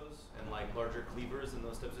chukabochos and like larger cleavers and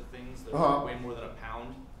those types of things that are way more than a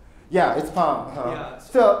pound. Yeah, it's pound. Yeah.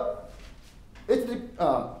 So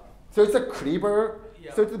it's a cleaver.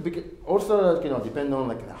 Yeah. So it's also depend on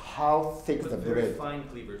like how thick the very blade. fine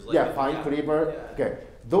cleavers. Like Yeah, fine cleaver. Yeah. Okay,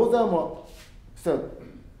 those are more. So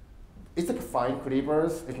it's like fine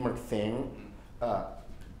cleavers. It's more thin.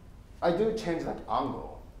 I do change like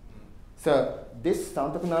angle. So this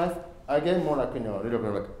Santok knife, I get more like a little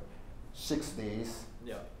bit like 60s.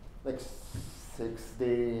 Yeah. Like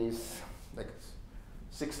 60s, like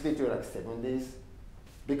 60 to like 70s,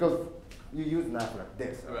 because you use knife like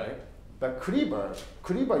this, right? But cleaver,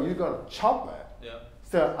 you gotta chop it. Yeah.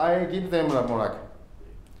 So I give them like more like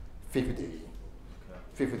 50,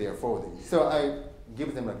 50 or 40. So I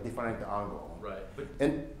give them like different angle. Right. But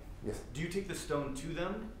and yes. Do you take the stone to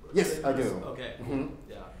them? Yes, I do. Okay. Mm-hmm.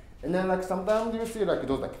 Yeah. And then like sometimes you see like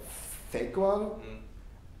those like thick one.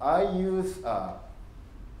 I use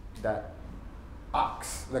that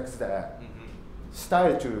axe, like the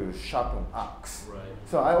style to sharpen axe. Right.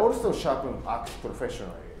 So I also sharpen axe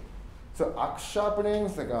professionally. So axe sharpening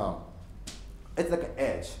is like it's like an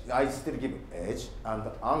edge. I still give edge and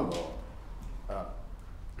angle.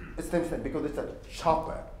 It's the same because it's like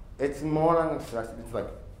chopper. It's more than it's like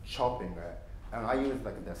chopping it. And I use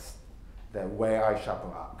like this, the way I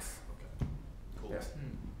sharpen axe. Okay. Cool. Yes.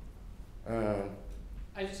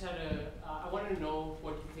 I just had I wanted to know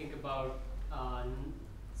what you think about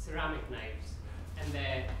ceramic knives and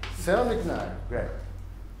their Ceramic knife, great.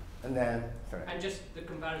 And then, sorry. and just the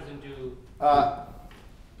comparison to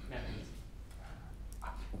methods.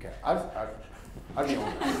 Okay, I'll be honest. I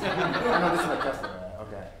know this is a customer,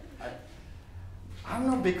 okay. I'm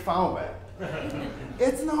not a big fan of it.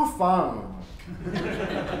 It's not fun.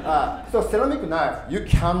 So ceramic knife, you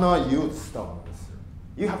cannot use stones.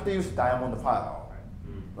 You have to use diamond file,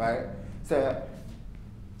 right? So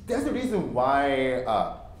there's a reason why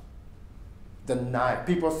the knife.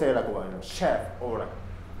 People say like when a chef or like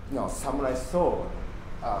samurai sword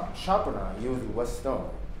sharpener use wood stone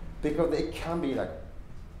because it can be like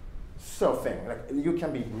so thin. Like you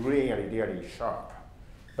can be really, really sharp.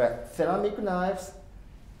 But ceramic knives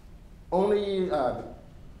only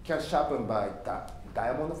can sharpen by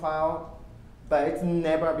diamond file, but it's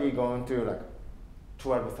never be going to like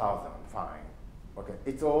 12,000 fine. Okay,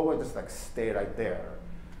 it's always just like stay right there.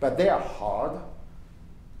 But they are hard,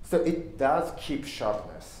 so it does keep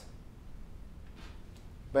sharpness.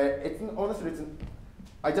 But it's honestly,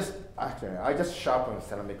 I just sharpened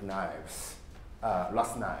ceramic knives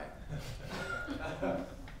last night.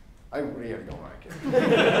 I really don't like it.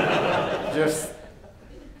 Just.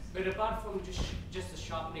 But apart from just the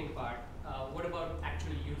sharpening part, what about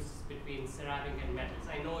actual use between ceramic and metals?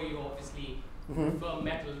 I know you obviously prefer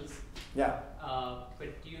metals. Yeah.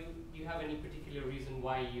 But do you have any particular reason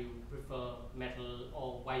why you prefer metal,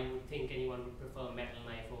 or why you would think anyone would prefer metal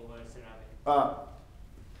knife over ceramic?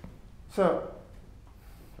 So,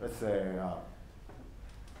 let's say,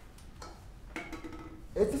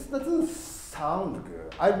 it just doesn't sound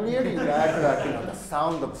good. I really like the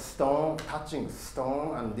sound of stone, touching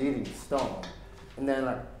stone and dealing stone. And then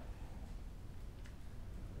like,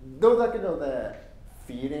 those like, the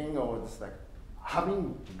feeling or just like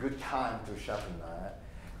having good time to sharpen that.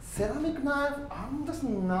 Ceramic knife, I'm just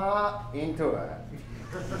not into it.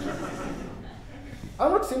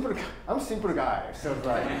 I'm a simple guy, so it's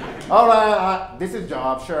like, all right, this is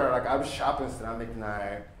job, sure, like I will sharpen ceramic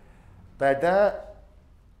knife. But that,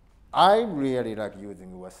 I really like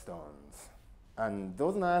using wood stones. And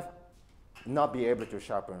those knives not be able to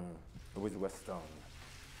sharpen with wood stone.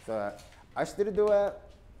 So I still do it,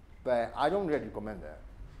 but I don't really recommend it.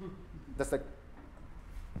 That's like,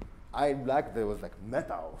 I like those like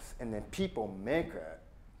metals, and then people make it.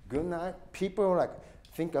 Good knife, people like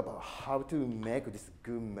think about how to make these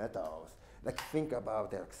good metals. Like think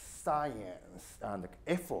about the science and like,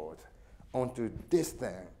 effort onto this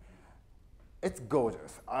thing. It's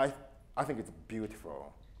gorgeous. I think it's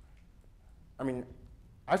beautiful. I mean,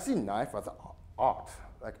 I see knife as art.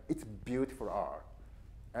 Like it's beautiful art,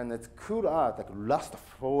 and it's cool art. Like last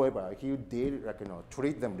forever. Like you did, like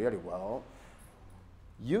treat them really well.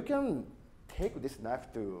 You can take this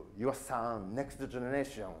knife to your son, next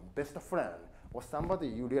generation, best friend, or somebody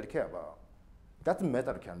you really care about. That's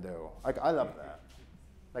metal can do. Like I love that.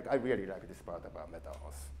 Like I really like this part about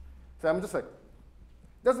metals. So I'm just like,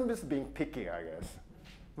 doesn't just being picky, I guess.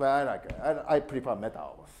 But I like it. I prefer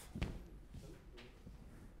metals.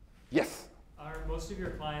 Yes? Are most of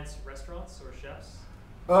your clients restaurants or chefs?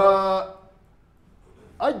 I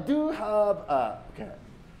do have,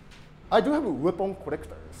 I do have weapon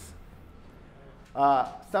collectors.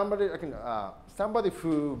 Somebody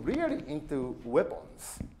who really into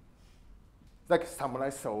weapons, like samurai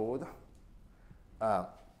sword,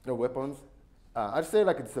 the weapons. I'd say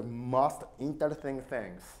like it's the most interesting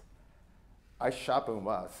things I sharpen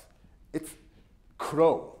was, it's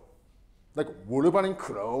crow, like Wolverine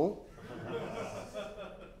crow.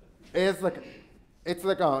 It's a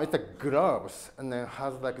gloves, and then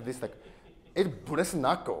has like this like, it's brass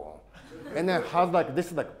knuckle, and then has like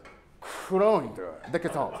this like crow into it, like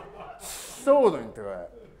it's all sword into it.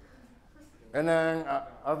 And then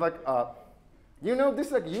I was like,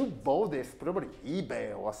 this like you bought this probably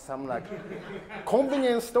eBay or some like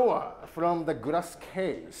convenience store from the glass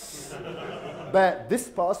case. But this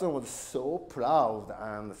person was so proud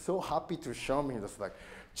and so happy to show me, just like,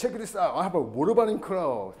 check this out, I have a Wolverine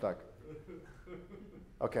crow. It's like,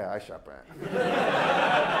 okay, I sharpen.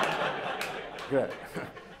 Good.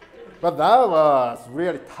 But that was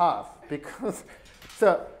really tough because,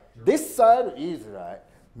 so this side is right,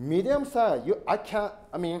 medium side,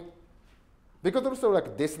 because also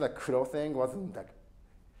like this like crow thing wasn't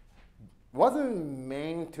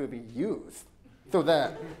meant to be used. So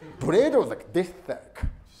the blade was like this thick,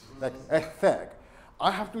 like thick.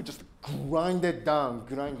 I have to just grind down.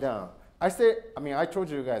 I told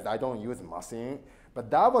you guys I don't use machine, but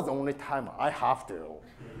that was the only time I have to.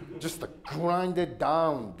 Just like grind it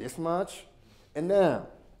down this much, and then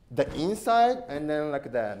the inside, and then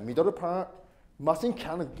like the middle part, machine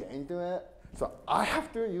cannot get into it. So I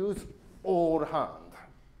have to use all hand.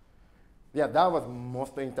 Yeah, that was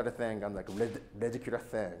most interesting and like ridiculous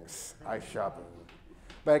things I sharpened.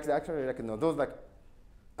 But it's actually like those like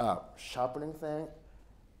sharpening thing.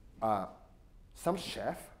 Some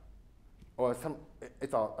chef or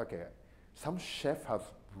some chef has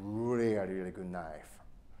really good knife.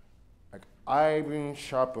 Like I've been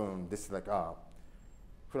sharpened this like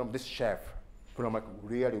from this chef from like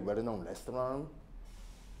really well-known restaurant.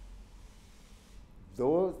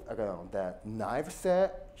 those, that knife set,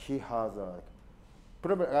 he has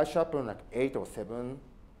probably I sharpened like 8 or 7.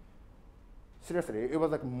 Seriously, it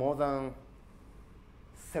was like more than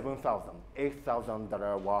 $7,000,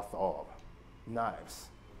 $8,000 worth of knives.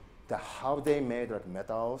 How they made like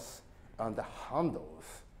metals and the handles.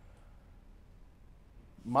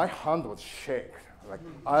 My hand was shaking. Like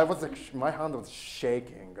my hand was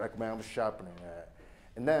shaking like when I was sharpening it.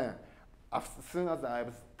 And then as soon as I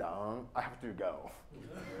was done, I have to go.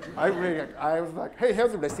 I was like, hey,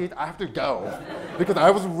 here's the receipt, I have to go. Because I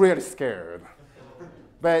was really scared.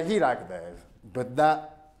 But he liked this. But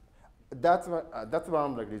that's one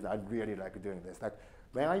of the reasons I really like doing this. Like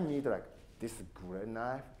when I meet like this great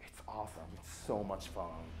knife, it's awesome. It's so much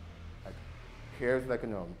fun. Like here's like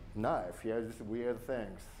knife. Here's these weird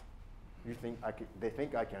things. They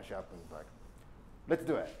think I can sharpen. Like let's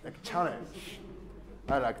do it. Like challenge.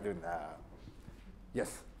 I like doing that.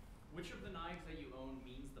 Yes. Which of the knives that you own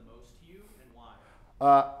means the most to you, and why?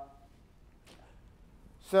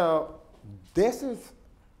 So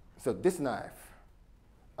this knife.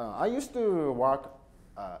 I used to work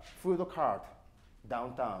food cart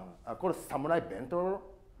downtown called Samurai Bento,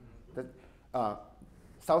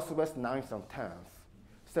 Southwest 9th and 10th.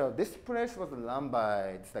 So this place was run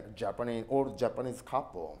by this like old Japanese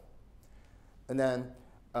couple. And then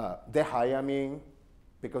they hire me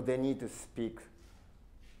because they need to speak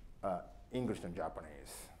English and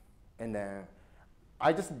Japanese. And then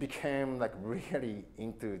I just became like really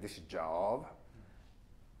into this job.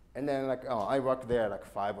 And then like I worked there like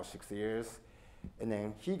 5 or 6 years. And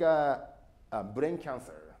then he got brain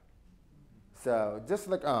cancer. So just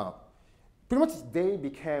like pretty much they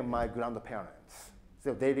became my grandparents.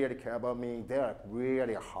 So they really care about me. They're like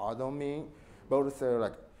really hard on me. But also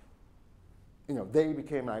like, they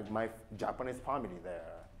became like my Japanese family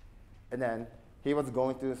there. And then he was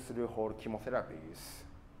going through whole chemotherapies.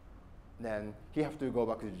 Then he have to go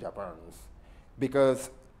back to Japan because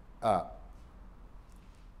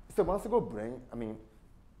so once he got brain,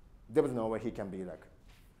 there was no way he can be like,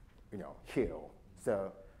 heal.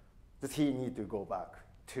 So just he need to go back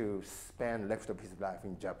to spend rest of his life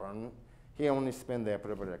in Japan. He only spent there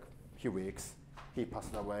probably like a few weeks. He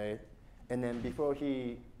passed away. And then before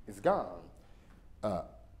he is gone,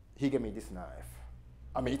 he gave me this knife.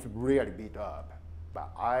 It's really beat up, but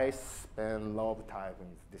I spent a lot of time with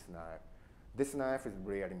this knife. This knife is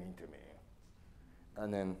really mean to me.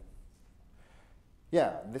 And then,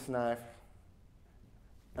 yeah, this knife.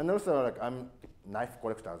 And also, like, I'm a knife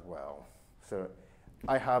collector as well. So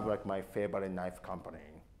I have like my favorite knife company.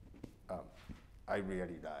 I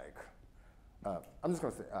really like. I'm just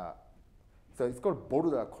gonna say, so it's called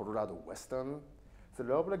Boulder, Colorado Western. So a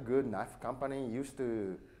lot of like good knife company used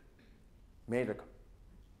to make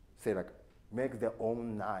like, make their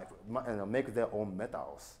own knife, make their own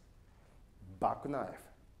metals. Back knife,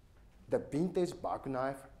 the vintage back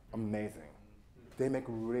knife, amazing. They make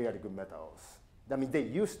really good metals. They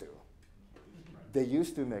used to. They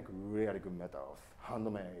used to make really good metals,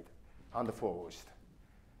 handmade, hand forged,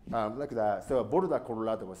 like that. So Boulder,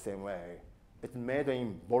 Colorado was the same way. It's made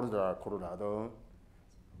in Boulder, Colorado,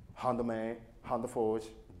 handmade, hand forged,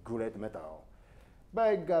 great metal.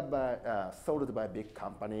 But it got sold by a big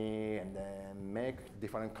company and then make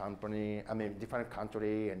different country, and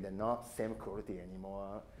then not same quality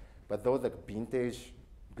anymore. But those like vintage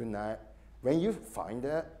good knife, when you find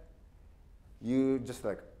it, you just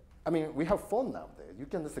like, we have phone nowadays. You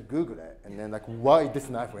can just Google it and then like why this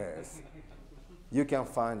knife is. You can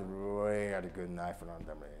find really good knife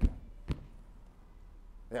randomly.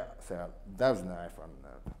 Yeah, so that was a knife on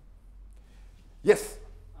that. Yes?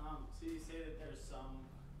 So you say that there's some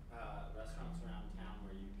restaurants around town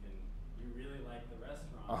where you really like the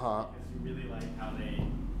restaurant because you really like how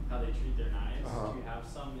they treat their knives. Do you have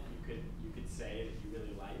some that you could say that you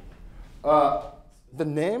really like? The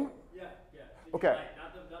name? Yeah. Okay.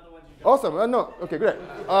 Not the ones you don't. Awesome. No. Okay, great.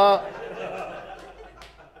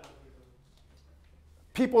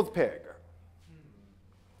 People's Pig.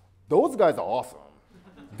 Those guys are awesome.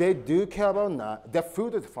 They do care about knife. Their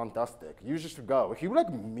food is fantastic. You should go. If you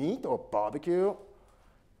like meat or barbecue,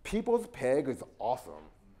 People's Pig is awesome.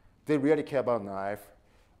 They really care about knife.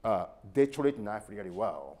 They treat knife really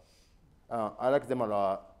well. I like them a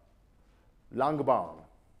lot. Langbang,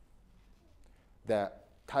 the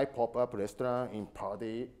Thai pop-up restaurant in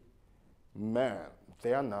Party, man,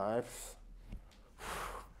 their knives.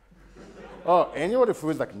 Oh, anybody who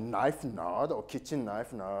is like knife nerd or kitchen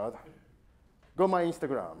knife nerd, go my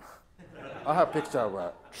Instagram. I have a picture of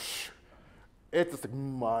it. It's just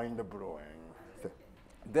mind-blowing.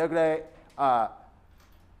 They're great.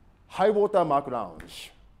 High Water Mark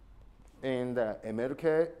Lounge. in the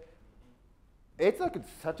MLK, it's like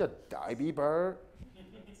such a divey bird,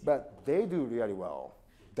 but they do really well.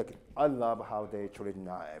 Like, I love how they treat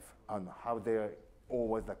knife and how they're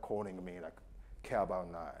always like calling me like care about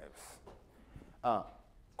knives.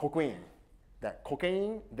 Cocaine,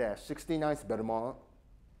 the 69th Belmont,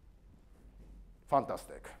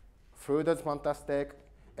 fantastic. Food is fantastic,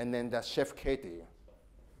 and then the chef Katie,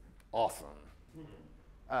 awesome.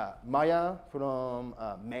 Maya from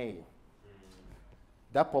May,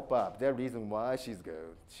 that pop up, the reason why she's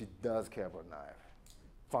good, she does care about knife.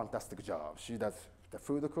 Fantastic job. She does the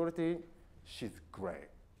food quality, she's great.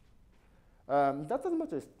 That's as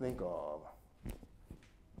much as I think of.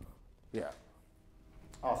 Yeah,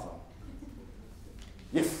 awesome.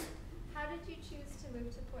 Yes? How did you choose to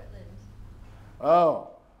move to Portland?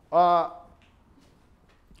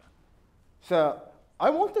 So I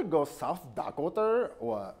want to go South Dakota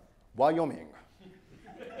or Wyoming.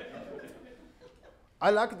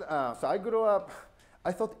 So I grew up,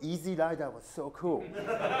 I thought Easy Rider was so cool.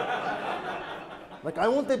 Like, I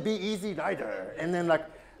want to be Easy Rider. And then like,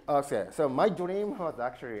 okay, so my dream was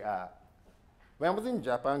actually, when I was in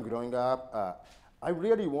Japan growing up, I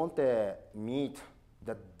really want to meet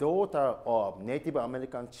the daughter of Native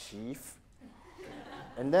American chief,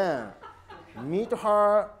 and then meet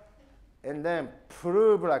her, and then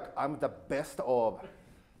prove like I'm the best of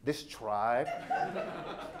this tribe,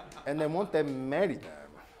 and then want to marry them.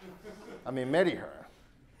 Marry her.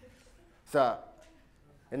 So,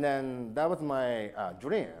 and then that was my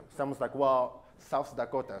dream. Someone's like, well, South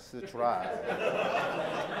Dakota, Sioux tribe.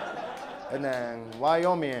 And then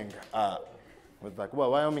Wyoming was like, well,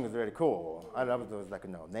 Wyoming is really cool. I love those like,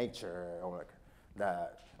 nature or like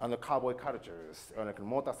that, and the cowboy cultures or like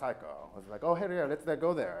motorcycle. I was like, oh, hell yeah, let's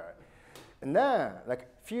go there. And then like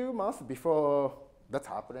few months before that's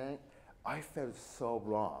happening, I felt so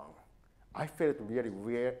wrong. I felt really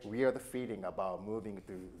weird feeling about moving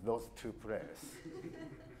to those two places.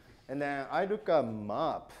 And then I look at a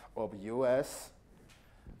map of US,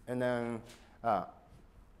 and then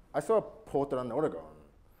I saw Portland, Oregon.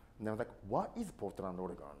 And I was like, what is Portland,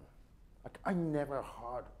 Oregon? Like, I never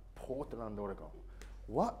heard Portland, Oregon.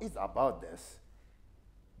 What is about this?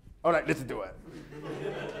 All right, let's do it.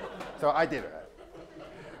 So I did it.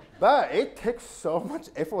 But it takes so much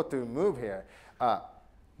effort to move here.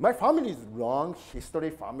 My family is long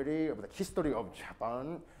history family of the history of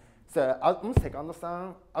Japan. So I'm second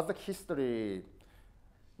son. As the history,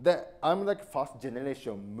 I'm like first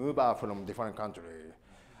generation mover from different country.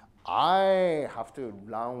 I have to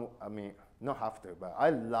run, not have to, but I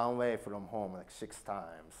ran away from home like 6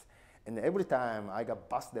 times. And every time I got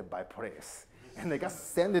busted by police. And they got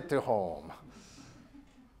sent it to home.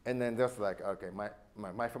 And then there's like, okay,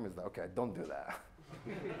 my family's like, okay, don't do that.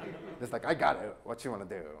 It's like, I got it, what you wanna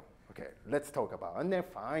do? Okay, let's talk about it. And then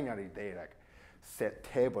finally they like set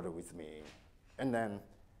table with me. And then,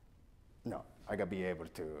 no, I gotta be able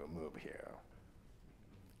to move here.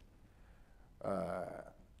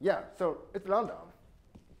 Yeah, so it's random.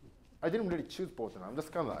 I didn't really choose Portland. I'm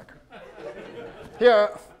just kind of like, here,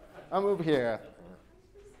 I move here.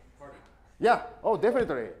 Yeah, oh,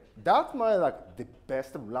 definitely. That's my the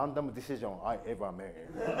best random decision I ever made.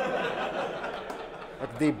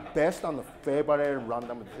 Like the best and favorite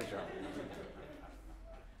random decision.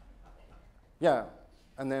 Yeah,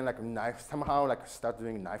 and then somehow start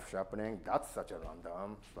doing knife sharpening. That's such a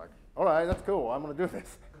random. It's like, all right, that's cool. I'm gonna do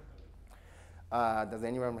this. Does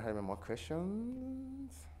anyone have any more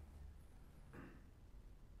questions?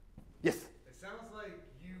 Yes? It sounds like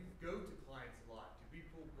you go to clients a lot. Do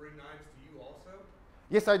people bring knives to you also?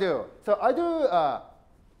 Yes, I do. So I do,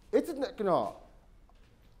 it's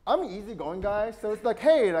I'm an easygoing guy. So it's like,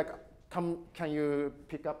 hey, can you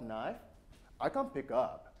pick up knife? I can pick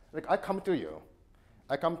up. I come to you.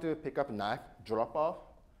 I come to pick up knife, drop off,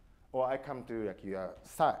 or I come to your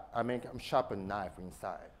side. I'm sharpen knife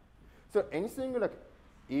inside. So anything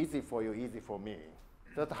easy for you, easy for me.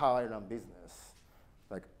 That's how I run business.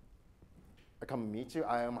 I come meet you.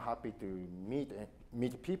 I am happy to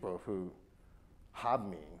meet people who have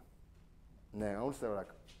me. And then also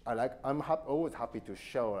I'm always happy to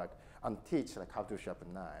show and teach how to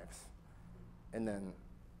sharpen knives. And then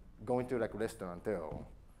going to restaurant too.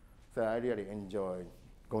 So I really enjoy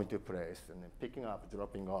going to a place and then picking up,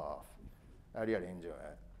 dropping off. I really enjoy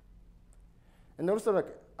it. And also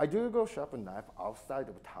I do go sharpen knife outside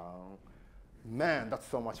of town. Man, that's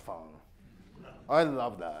so much fun. I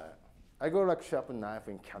love that. I go sharpen knife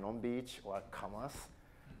in Cannon Beach or Camas.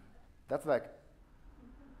 That's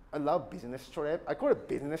I love business trip. I call it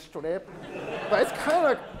business trip, but it's kind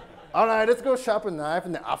of All right, let's go sharpen knife,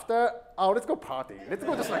 and then after, oh, let's go party. Let's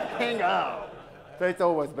go just like hang out. So it's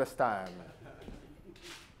always best time.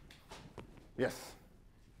 Yes.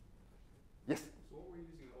 Yes. So what were you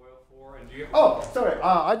using the oil for? And do you have Sorry,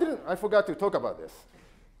 I forgot to talk about this.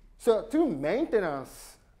 So to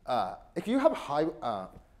maintenance, if you have high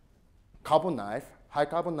carbon knife,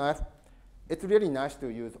 it's really nice to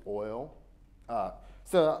use oil.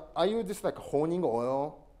 So I use this like honing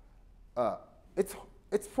oil. It's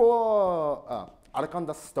for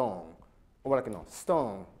Alakanda stone, or like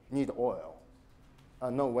stone need oil.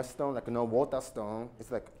 No wet stone, like no water stone.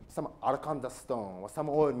 It's like some Alakanda stone or some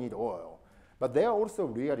oil need oil. But they are also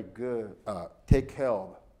really good take care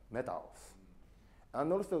of metals.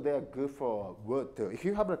 And also they are good for wood too. If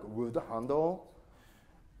you have like wood handle,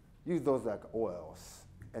 use those like oils.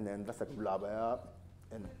 And then just like rub it up.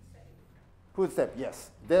 And food safe,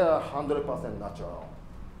 yes. They are 100% natural.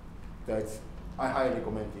 So I highly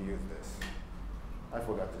recommend you use this. I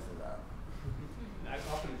forgot to say that. I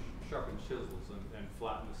often sharpen chisels and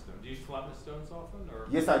flatten the stone. Do you flatten the stones often? Or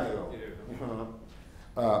Yes, I do. You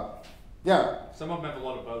do. Yeah. Some of them have a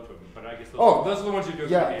lot of bow to them, but I guess those are the ones you do.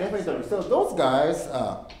 Yeah, definitely. So those guys,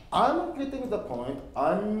 I'm getting the point.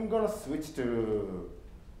 I'm gonna switch to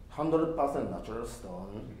 100% natural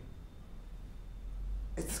stone.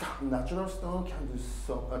 It's natural stone can do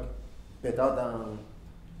so better than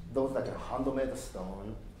those like a handmade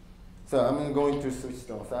stone. So I'm going to switch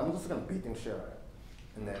stone. So I'm just gonna beating share,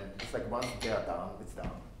 and then it's like once they are done, it's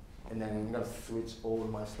done. And then I'm gonna switch all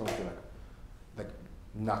my stone to like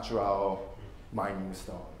natural mining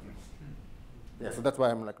stone. Yeah, so that's why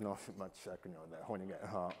I'm like not much like the honing it.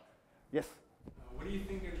 Yes. What do you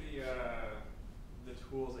think of the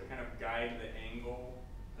tools that kind of guide the angle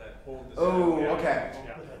that hold the stone? Oh, okay.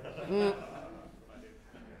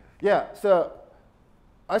 Yeah. So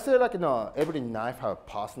I say like every knife have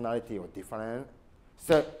personality or different.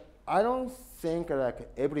 So I don't think like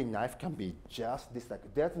every knife can be just this.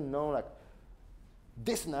 Like there's no like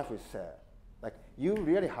this knife is set. Like you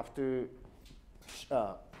really have to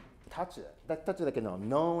touch it. Touch it like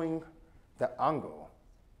knowing the angle.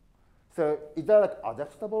 So is that like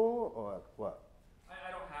adjustable or like what?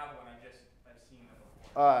 I don't have one. I've seen them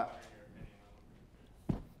before.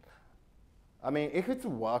 I mean, if it's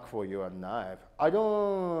work for your knife, I'm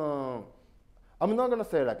not gonna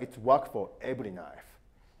say like it's work for every knife.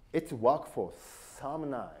 It's work for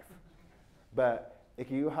some knife. But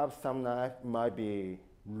if you have some knife, might be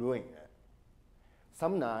ruining it.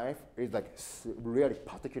 Some knife is like really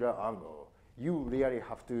particular angle. You really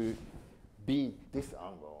have to be this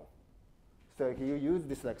angle. So if you use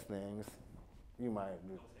these like things, you might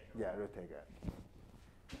rotate it.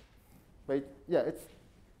 But yeah, it's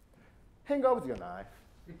hang out with your knife.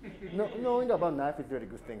 Knowing about knife is really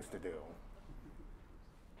good things to do.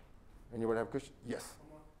 Anyone have a question? Yes.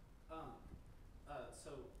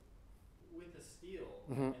 So with the steel,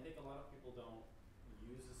 I think a lot of people don't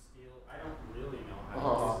use the steel. I don't really know how to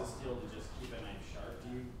use the steel to just keep a knife sharp. Do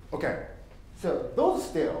you? Okay. So those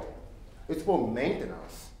steel, it's for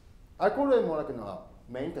maintenance. I call them more like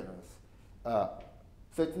maintenance. So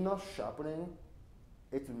it's not sharpening.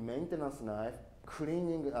 It's maintenance knife,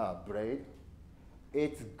 cleaning blade.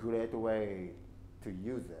 It's a great way to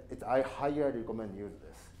use it. I highly recommend use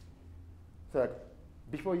this. So like,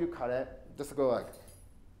 before you cut it, just go like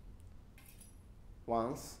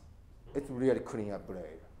once. It's really clean up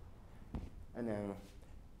blade. And then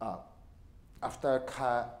after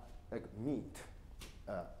cut like meat,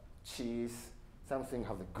 cheese, something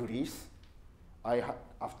have the grease.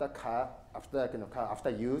 After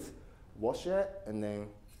use, wash it and then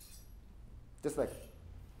just like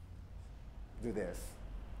do this,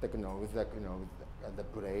 like with the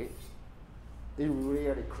blade. It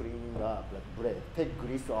really cleaning up like blade. Take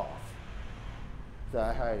grease off. So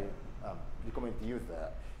I highly recommend to use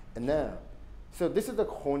that. And then, so this is the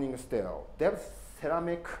honing steel. There's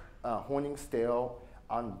ceramic honing steel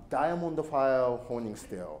and diamond file honing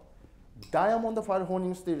steel. Diamond file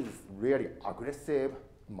honing steel is really aggressive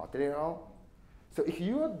material. So if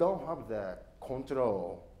you don't have the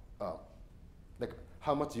control, like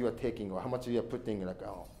how much you are taking or how much you are putting like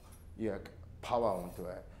your power onto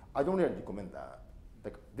it, I don't really recommend that.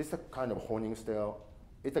 Like this kind of honing steel,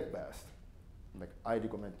 it's the best. Like I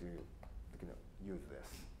recommend to use this.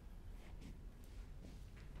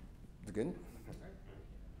 Is it good?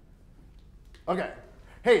 Okay.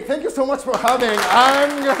 Hey, thank you so much for having.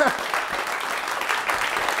 I'm gonna.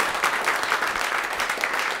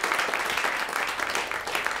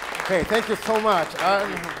 Hey, thank you so much. All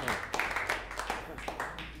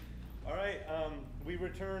right, we were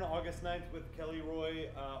return August 9th with Kelly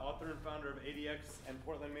Roy, author and founder of ADX and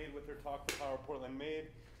Portland Made, with her talk, The Power of Portland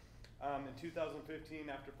Made. In 2015,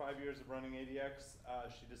 after 5 years of running ADX,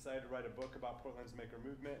 she decided to write a book about Portland's maker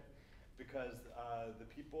movement, because the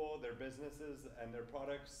people, their businesses, and their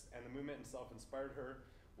products, and the movement itself inspired her.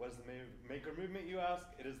 What is the maker movement, you ask?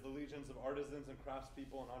 It is the legions of artisans and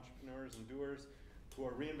craftspeople and entrepreneurs and doers who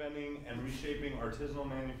are reinventing and reshaping artisanal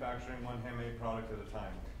manufacturing one handmade product at a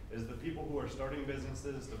time. It is the people who are starting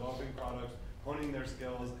businesses, developing products, honing their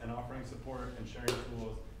skills, and offering support and sharing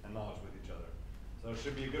tools and knowledge with each other. So it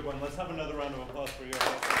should be a good one. Let's have another round of applause for you.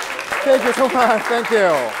 Thank you so much. Thank you.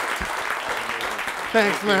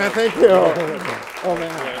 Thanks, man. Thank you. Oh,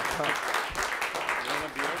 man.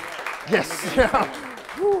 Yes. Yeah.